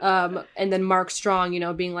then Mark Strong, you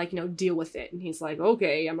know, being like, you know, deal with it. And he's like,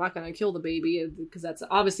 okay, I'm not going to kill the baby because that's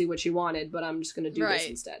obviously what she wanted, but I'm just going to do this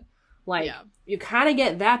instead. Like, you kind of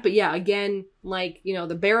get that, but yeah, again, like, you know,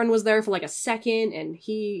 the Baron was there for like a second and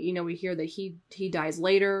he, you know, we hear that he dies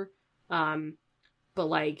later. But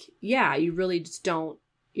like, yeah, you really just don't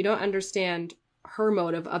understand her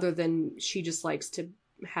motive other than she just likes to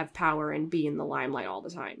have power and be in the limelight all the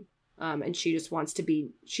time. And she just wants to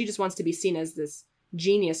be seen as this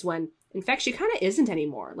genius when in fact she kind of isn't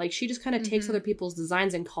anymore. Like she just kind of takes other people's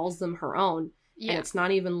designs and calls them her own. And it's not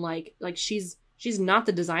even like she's not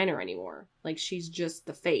the designer anymore. Like she's just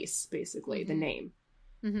the face, basically, the name.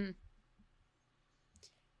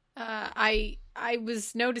 I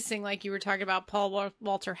was noticing, like you were talking about Paul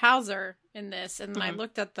Walter Hauser in this, and then I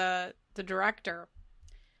looked at the director,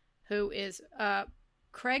 who is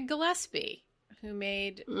Craig Gillespie, who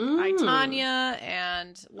made I, Tonya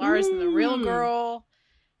and Lars and the Real Girl.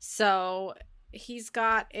 So he's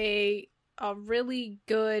got a really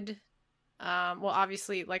good, well,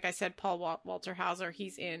 obviously, like I said, Paul Walter Hauser,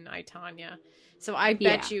 he's in I, Tonya. So I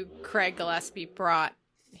bet you Craig Gillespie brought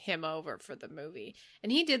him over for the movie.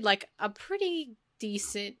 And he did like a pretty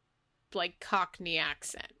decent, like, Cockney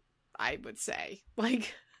accent, I would say.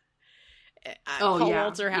 Like, Paul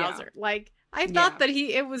Walter Hauser. Like, I thought that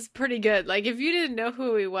it was pretty good. Like, if you didn't know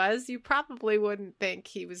who he was, you probably wouldn't think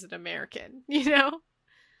he was an American, you know?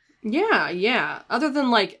 Yeah. Other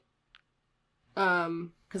than like,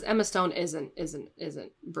 because Emma Stone isn't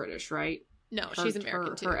British, right? No, she's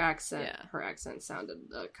American too. Her accent sounded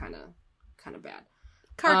kind of bad.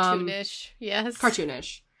 Cartoonish, yes.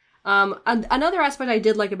 Cartoonish. Another aspect I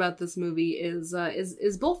did like about this movie is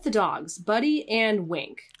both the dogs, Buddy and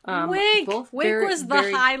Wink. Wink was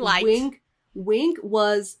the highlight. Wink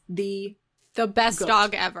was the best goat.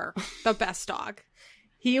 dog ever. The best dog.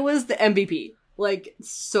 He was the MVP. Like,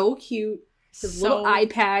 so cute. His little eye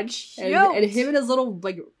patch and him in his little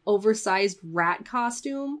like oversized rat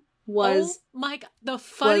costume was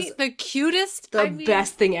the cutest,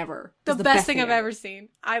 best thing ever. The best thing I've ever seen.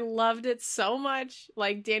 I loved it so much.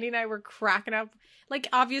 Like Danny and I were cracking up. Like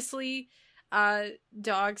obviously,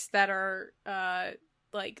 dogs that are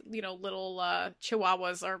like, you know, little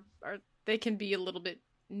chihuahuas are they can be a little bit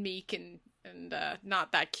meek and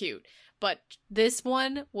not that cute. But this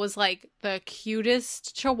one was like the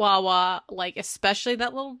cutest chihuahua, like especially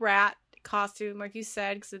that little rat costume, like you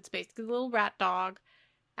said, because it's basically a little rat dog.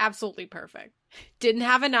 Absolutely perfect. Didn't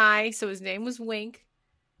have an eye, so his name was Wink.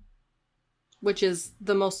 Which is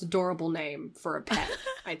the most adorable name for a pet,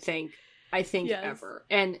 I think. I think, Yes. ever.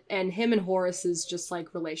 And him and Horace's just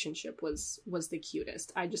like relationship was the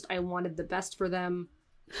cutest. I wanted the best for them.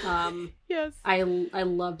 Yes. I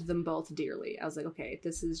loved them both dearly. I was like, okay,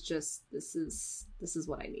 this is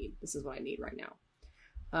what I need. This is what I need right now.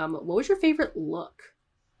 What was your favorite look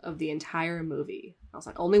of the entire movie? I was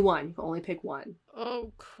like, only one. You can only pick one.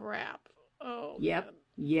 Oh crap. Oh. Yep. Man.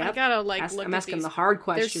 Yep. I gotta like look I'm at asking these. the hard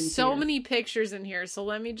questions. There's so here. many pictures in here, so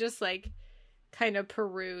let me just like kind of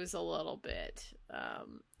peruse a little bit.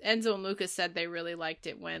 Enzo and Lucas said they really liked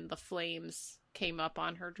it when the flames came up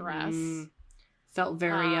on her dress. Felt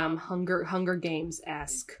very Hunger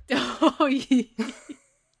Games-esque. Oh, yeah.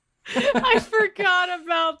 I forgot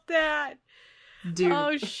about that. Dude.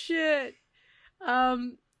 Oh shit.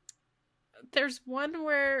 There's one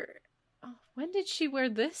where when did she wear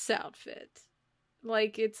this outfit?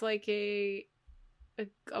 Like it's like a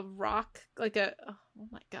rock, like a oh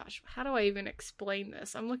my gosh, how do I even explain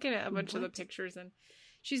this? I'm looking at a bunch of the pictures and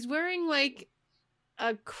she's wearing like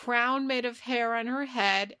a crown made of hair on her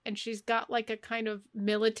head and she's got like a kind of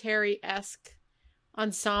military-esque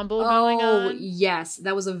ensemble going on. Oh, yes.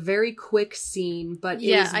 That was a very quick scene, but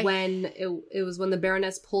it was when the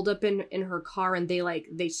Baroness pulled up in her car and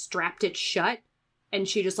they strapped it shut and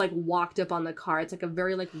she just like walked up on the car. It's like a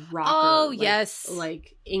very like rocker, yes,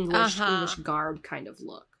 like English garb kind of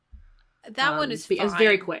look. That one is fine. It was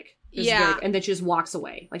very quick. Yeah. And then she just walks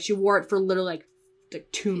away. Like she wore it for literally like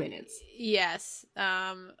 2 minutes. Yes.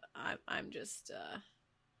 I'm just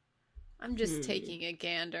taking a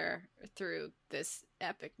gander through this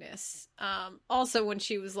epicness. Also when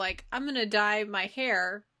she was like, I'm gonna dye my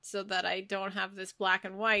hair so that I don't have this black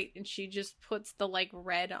and white, and she just puts the like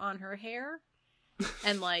red on her hair.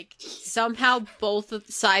 And like somehow both of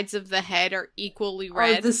the sides of the head are equally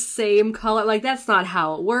red. Are the same color. Like that's not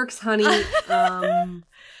how it works, honey. But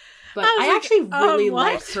I actually really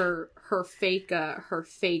liked her fake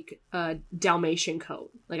Dalmatian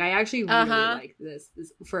coat. Like I actually really like this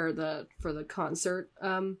for the concert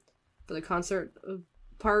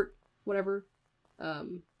part, whatever.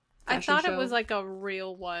 I thought it was like a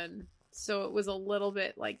real one, so it was a little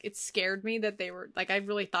bit like it scared me that they were like I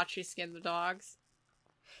really thought she skinned the dogs.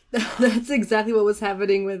 That's exactly what was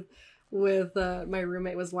happening with my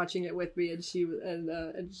roommate was watching it with me, and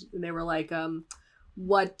and they were like,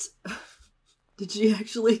 what did she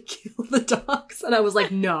actually kill the dogs? And I was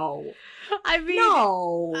like, no. I mean,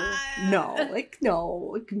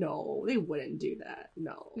 no, they wouldn't do that.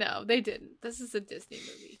 No, they didn't. This is a Disney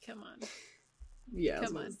movie. Come on. Yeah, I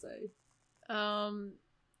was gonna say. I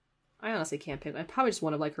honestly can't pick. I probably just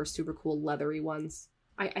one of like her super cool leathery ones.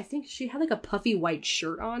 I think she had like a puffy white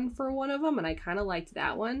shirt on for one of them, and I kind of liked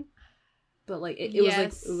that one. But like it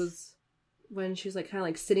was when she was like kind of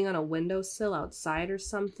like sitting on a windowsill outside or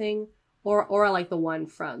something, or I like the one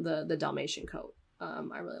from the Dalmatian coat.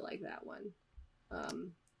 I really like that one.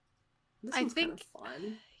 This one's kind of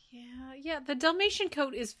fun. Yeah. The Dalmatian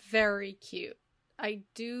coat is very cute. I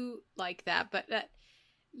do like that, but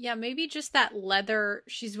maybe just that leather.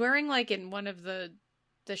 She's wearing like in one of the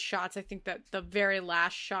shots, I think that the very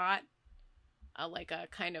last shot, like a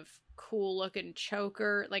kind of cool looking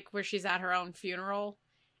choker, like where she's at her own funeral,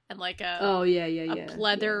 and like a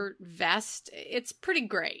leather vest. It's pretty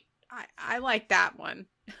great. I like that one.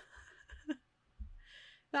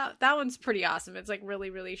 that one's pretty awesome. It's like really,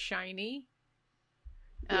 really shiny.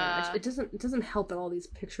 Yeah, it doesn't help that all these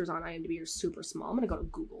pictures on IMDb are super small. I'm gonna go to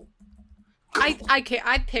Google.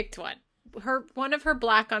 I picked one. One of her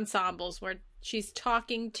black ensembles where she's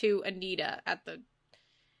talking to Anita at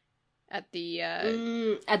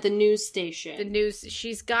the news station.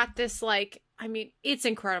 She's got this like, I mean, it's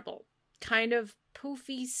incredible. Kind of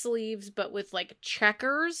poofy sleeves, but with like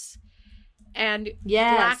checkers and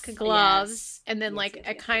black gloves, and then like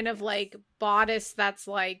a kind of like bodice that's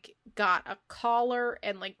like got a collar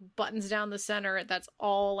and like buttons down the center that's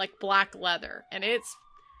all like black leather, and it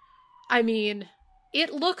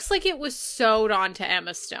looks like it was sewed onto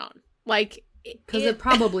Emma Stone, like because it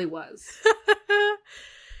probably was.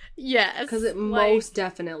 Yes, because it most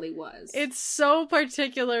definitely was. It's so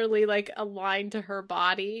particularly like aligned to her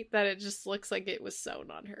body that it just looks like it was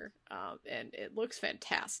sewn on her, and it looks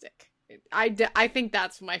fantastic. I think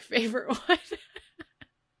that's my favorite one.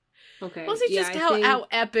 Okay, mostly just how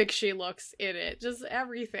epic she looks in it, just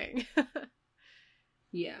everything.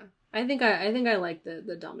 Yeah, I think I like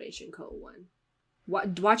the Dalmatian coat one.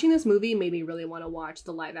 Watching this movie made me really want to watch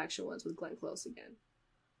the live action ones with Glenn Close again.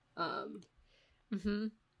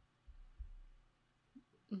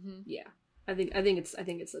 Yeah, I think it's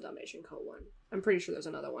the Dalmatian coat one. I'm pretty sure there's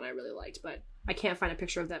another one I really liked, but I can't find a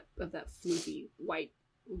picture of that floofy white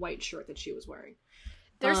shirt that she was wearing.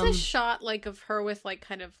 There's a shot like of her with like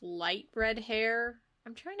kind of light red hair.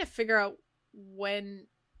 I'm trying to figure out when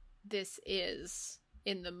this is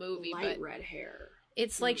in the movie. Light red hair.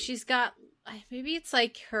 It's like she's got, maybe it's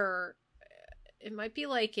like her, it might be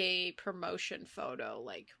like a promotion photo,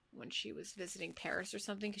 like when she was visiting Paris or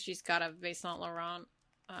something, because she's got a Yves Saint Laurent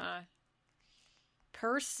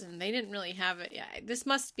purse, and they didn't really have it. Yeah, this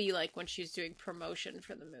must be like when she's doing promotion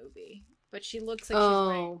for the movie. But she looks like she's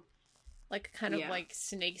wearing like a kind of like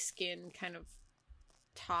snakeskin kind of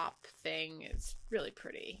top thing. It's really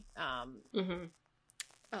pretty. Oh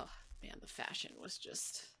man, the fashion was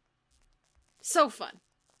just so fun.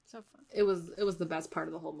 So fun. It was the best part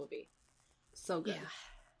of the whole movie. So good. Yeah.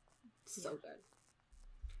 So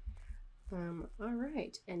good. All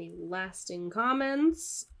right. Any lasting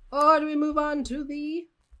comments? Or do we move on to the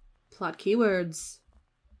plot keywords?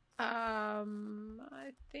 I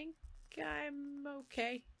think I'm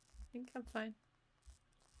okay. I think I'm fine.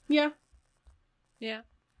 Yeah. Yeah.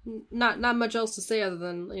 Not much else to say other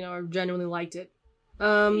than, I genuinely liked it.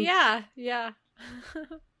 Yeah.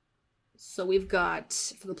 So we've got,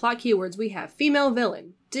 for the plot keywords, we have female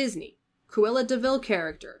villain, Disney, Cruella de Vil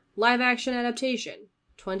character, live action adaptation,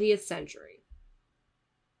 20th century.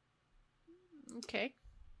 Okay.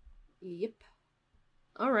 Yep.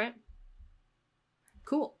 All right.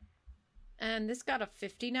 Cool. And this got a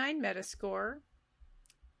 59 Metascore.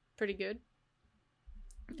 Pretty good.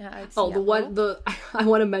 I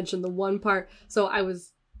want to mention the one part. So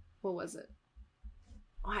what was it?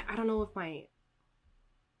 I don't know if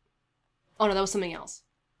oh no, that was something else.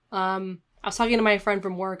 I was talking to my friend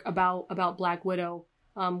from work about Black Widow,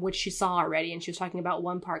 which she saw already, and she was talking about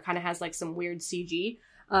one part kind of has like some weird CG.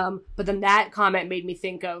 But then that comment made me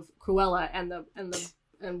think of Cruella and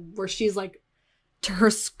where she's like, her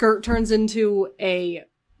skirt turns into a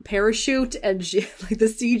parachute, and she like the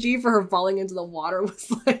CG for her falling into the water was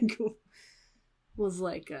kind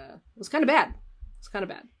of bad. It's kind of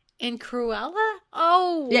bad. In Cruella?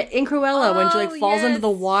 Oh! Yeah, in Cruella, when she like falls into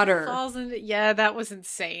the water. Yeah, that was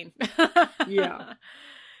insane. Yeah.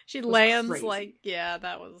 She lands crazy. That's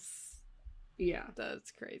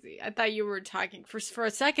crazy. I thought you were talking, for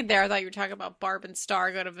a second there, I thought you were talking about Barb and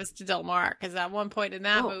Star go to Vista Del Mar, because at one point in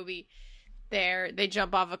that movie, they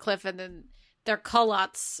jump off a cliff, and then their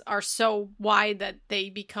culottes are so wide that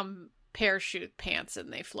they become parachute pants,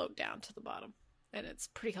 and they float down to the bottom. And it's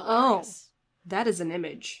pretty hilarious. Oh, that is an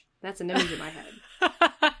image. That's an image in my head.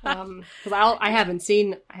 Because I haven't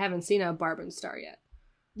seen a Barb and Star yet.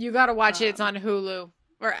 You gotta watch it. It's on Hulu,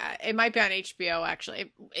 or it might be on HBO.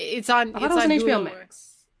 Actually, it's on. I thought it was on Hulu. HBO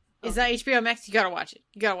Max. Is that HBO Max? You gotta watch it.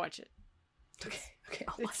 Okay,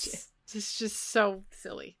 I'll watch it. It's just so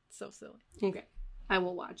silly. So silly. Okay, I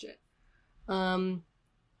will watch it. Moving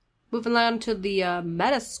on to the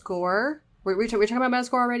Metascore. We're talking about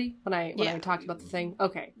Metascore already? When I talked about the thing?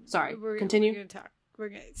 Okay, sorry. Continue. We're going to talk.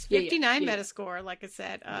 It's 59 Metascore, like I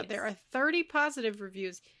said. Yes. There are 30 positive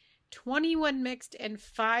reviews, 21 mixed, and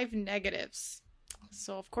 5 negatives.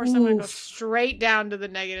 So, of course, I'm going to go straight down to the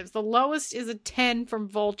negatives. The lowest is a 10 from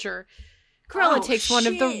Vulture. Cruella takes one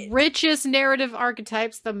of the richest narrative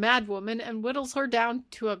archetypes, the Mad Woman, and whittles her down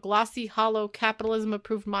to a glossy, hollow,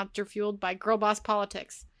 capitalism-approved monster fueled by girl-boss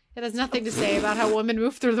politics. It has nothing to say about how women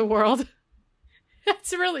move through the world.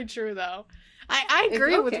 That's really true, though. I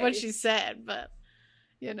agree with what she said, but,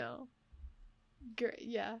 great,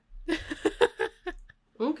 yeah.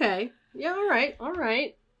 Okay. Yeah, all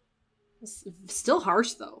right. It's still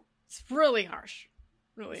harsh, though. It's really harsh.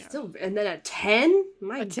 Really harsh. Still, and then a 10?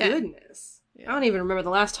 My 10. Goodness. Yeah. I don't even remember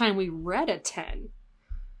the last time we read a 10.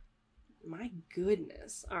 My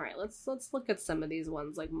goodness. All right, let's look at some of these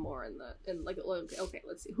ones like more okay,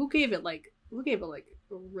 let's see. Who gave it like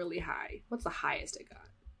really high? What's the highest it got?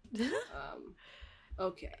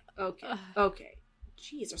 Okay.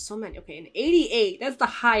 Jeez, there's so many. Okay, an 88. That's the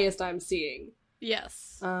highest I'm seeing.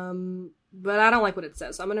 Yes. But I don't like what it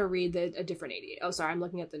says, so I'm gonna read a different 88. Oh, sorry, I'm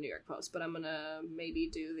looking at the New York Post, but I'm gonna maybe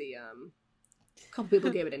do the a couple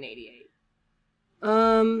people gave it an 88.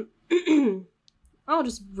 I'll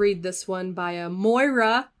just read this one by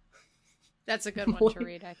Moira. That's a good one to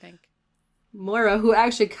read, I think. Moira, who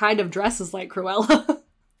actually kind of dresses like Cruella.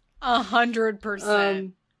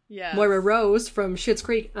 100%. Yeah. Moira Rose from Schitt's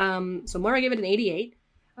Creek. So Moira gave it an 88,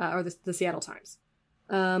 or the Seattle Times.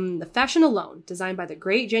 The Fashion Alone, designed by the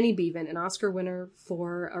great Jenny Beavan, an Oscar winner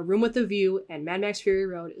for A Room with a View and Mad Max Fury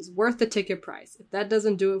Road, is worth the ticket price. If that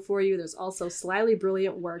doesn't do it for you, there's also slyly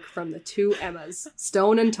brilliant work from the two Emmas,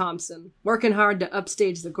 Stone and Thompson, working hard to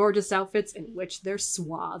upstage the gorgeous outfits in which they're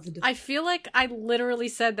swathed. I feel like I literally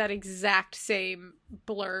said that exact same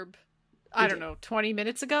blurb, I don't know, 20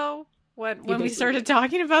 minutes ago? when we started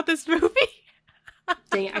talking about this movie.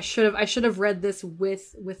 Dang it, I should have read this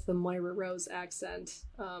with the Moira Rose accent.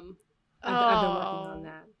 I've been working on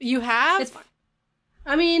that. You have? It's fine.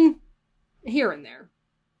 I mean, here and there.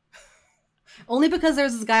 Only because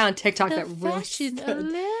there's this guy on TikTok that really said...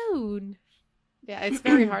 alone. Yeah, it's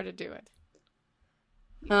very hard to do it.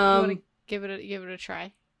 You want to give it a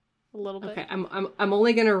try, a little bit. Okay, I'm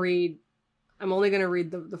only gonna read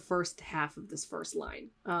the first half of this first line.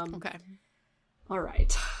 Okay. All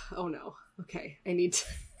right. Oh no. Okay, I need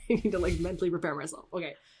to like mentally prepare myself.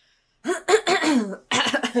 Okay.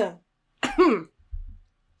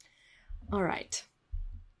 All right.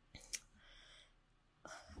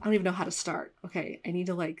 I don't even know how to start. Okay, I need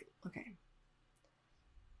to like. Okay.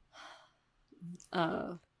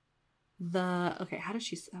 Okay, how does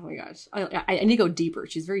she? Oh my gosh, I need to go deeper.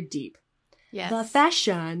 She's very deep. Yes. The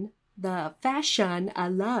fashion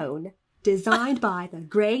alone, designed by the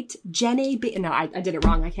great Jenny B. No, I did it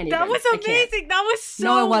wrong. I can't even. That was amazing. That was so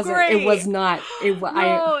No, it wasn't. great. It was not. It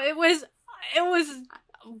was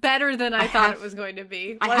better than I thought it was going to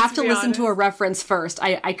be. I have to listen to a reference first.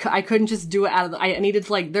 I couldn't just do it out of I needed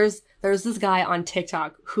to like, there's this guy on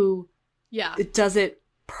TikTok who does it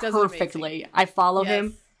perfectly. I follow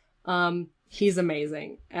him. He's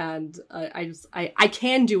amazing. And I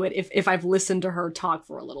can do it if I've listened to her talk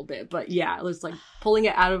for a little bit. But yeah, it was like pulling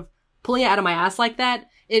it out of my ass like that.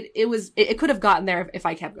 It could have gotten there if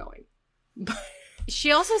I kept going.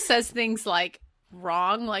 She also says things like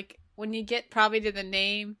wrong, like when you get probably to the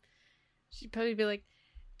name, she'd probably be like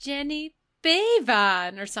Jenny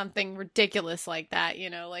Bevan or something ridiculous like that, you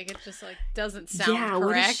know, like it just like doesn't sound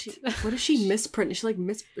correct. What if she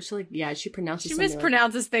mispronounces? She pronounces. She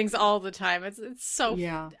mispronounces things all the time. It's so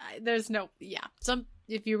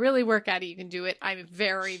if you really work at it, you can do it. I'm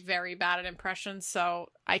very, very bad at impressions, so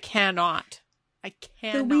I cannot.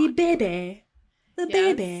 The wee baby,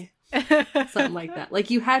 baby, something like that. Like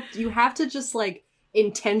you have to just like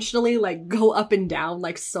intentionally like go up and down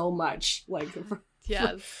like so much, like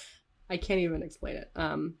yes. I can't even explain it.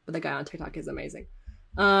 But the guy on TikTok is amazing.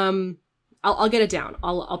 I'll get it down.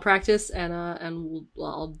 I'll practice and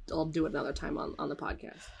I'll do it another time on the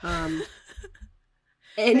podcast.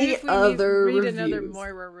 Any other read reviews? Another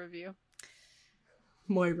Moira review.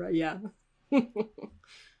 Moira, yeah.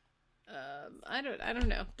 I don't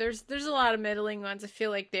know. There's a lot of middling ones. I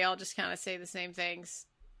feel like they all just kind of say the same things.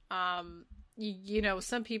 You know,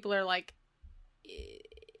 some people are like,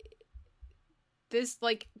 this,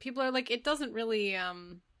 like, people are like, it doesn't really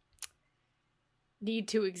need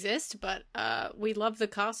to exist, but we love the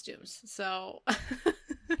costumes, so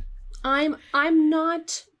I'm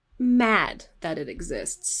not mad that it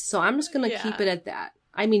exists, so I'm just gonna keep it at that.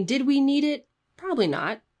 I mean, did we need it? Probably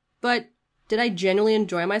not, but did I genuinely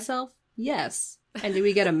enjoy myself? Yes. And did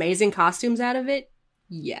we get amazing costumes out of it?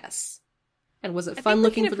 Yes. And was it fun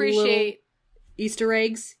looking for the little Easter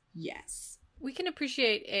eggs? Yes. We can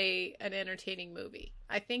appreciate an entertaining movie.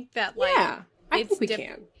 I think that, like, I think we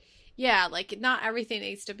can. Yeah, like, not everything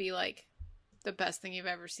needs to be, like, the best thing you've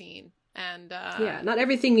ever seen. And, not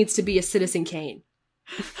everything needs to be a Citizen Kane.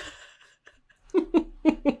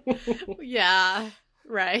 Yeah,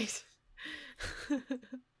 right.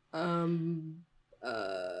 But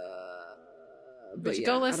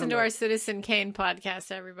go listen to our Citizen Kane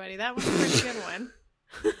podcast, everybody. That was a pretty good one.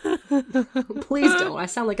 Please don't. I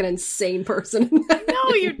sound like an insane person.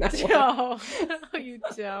 No, you don't. No, you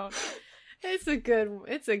don't. It's a good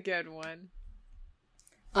one.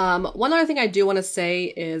 One other thing I do want to say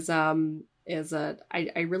is I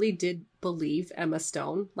really did believe Emma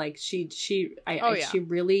Stone. Like she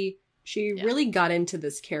really got into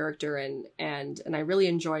this character and I really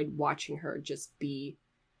enjoyed watching her just be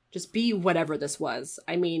whatever this was.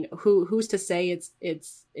 I mean, who's to say it's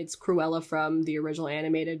Cruella from the original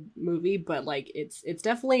animated movie, but like it's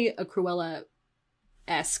definitely a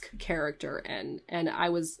Cruella-esque character, and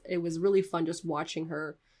it was really fun just watching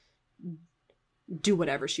her do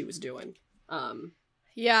whatever she was doing.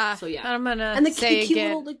 Yeah. So yeah, I'm gonna and the say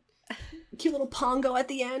cute little Pongo at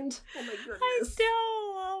the end. Oh my goodness! I know.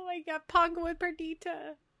 Oh my god, Pongo and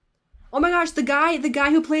Perdita. Oh my gosh, the guy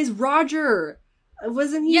who plays Roger.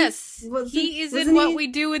 Wasn't he? Yes, he is in What We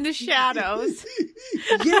Do in the Shadows.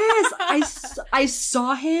 Yes, I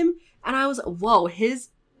saw him and I was, whoa, his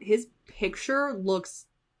picture looks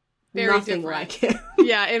very nothing different. like him.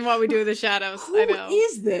 Yeah, in What We Do in the Shadows. I know. Who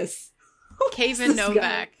is this? Kaven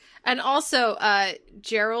Novak. And also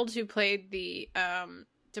Gerald, who played the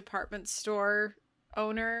department store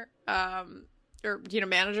owner, or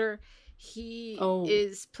manager. He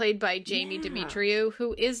is played by Jamie Demetriou,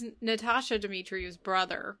 who is Natasha Demetriou's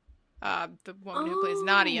brother. the woman who plays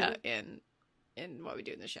Nadia in What We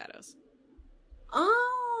Do in the Shadows.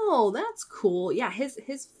 Oh, that's cool. Yeah,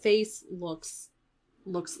 his face looks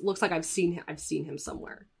like I've seen him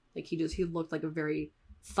somewhere. Like he looked like a very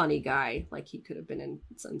funny guy. Like he could have been in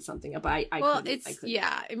something. But I couldn't.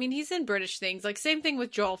 Yeah. I mean, he's in British things. Like same thing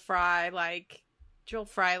with Joel Fry. Like Joel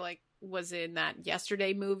Fry, like was in that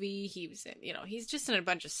Yesterday movie. He was in, he's just in a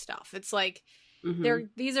bunch of stuff. It's like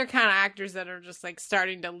these are kind of actors that are just like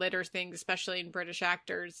starting to litter things, especially in British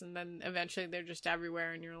actors, and then eventually they're just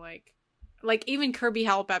everywhere, and you're like even Kirby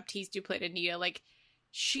Howell-Baptiste, who played Anita, like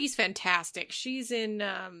she's fantastic. She's in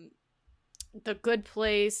The Good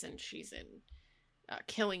Place, and she's in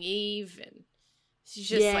Killing Eve, and she's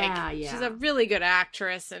just she's a really good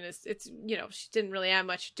actress, and it's she didn't really have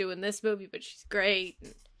much to do in this movie, but she's great,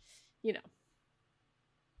 and,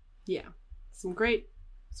 yeah, some great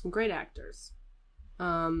actors.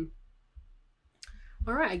 All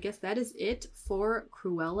right, I guess that is it for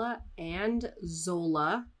Cruella and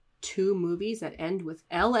Zola, 2 movies that end with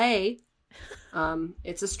L.A.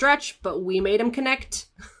 It's a stretch, but we made them connect.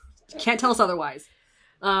 Can't tell us otherwise.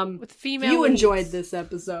 With female you leads. Enjoyed this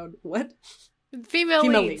episode. What? Female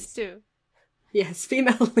leads, too. Yes,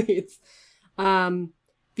 female leads.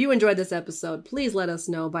 If you enjoyed this episode, please let us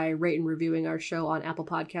know by rating and reviewing our show on Apple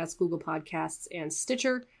Podcasts, Google Podcasts, and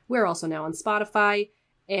Stitcher. We're also now on Spotify.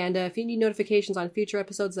 And if you need notifications on future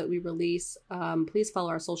episodes that we release, please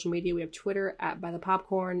follow our social media. We have Twitter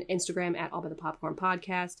 @ByThePopcorn, Instagram @AllByThePopcorn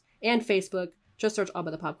Podcast, and Facebook. Just search All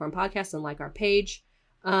By The Popcorn Podcast and like our page.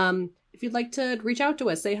 If you'd like to reach out to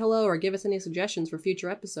us, say hello, or give us any suggestions for future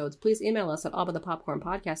episodes, please email us at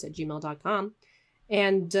allbythepopcornpodcast@gmail.com.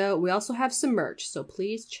 And we also have some merch, so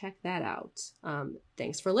please check that out.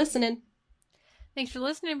 Thanks for listening. Thanks for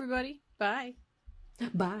listening, everybody. Bye.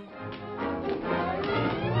 Bye.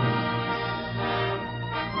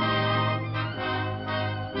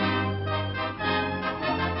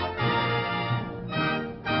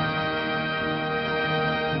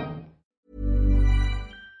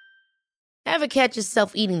 Ever catch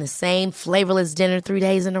yourself eating the same flavorless dinner 3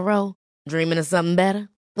 days in a row? Dreaming of something better?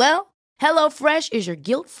 Well, HelloFresh is your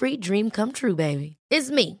guilt-free dream come true, baby.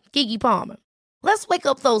 It's me, Keke Palmer. Let's wake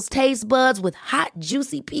up those taste buds with hot,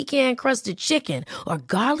 juicy pecan-crusted chicken or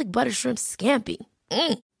garlic butter shrimp scampi.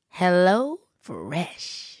 Hello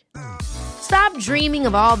Fresh. Stop dreaming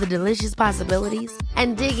of all the delicious possibilities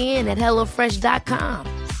and dig in at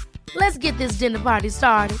HelloFresh.com. Let's get this dinner party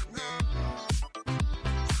started.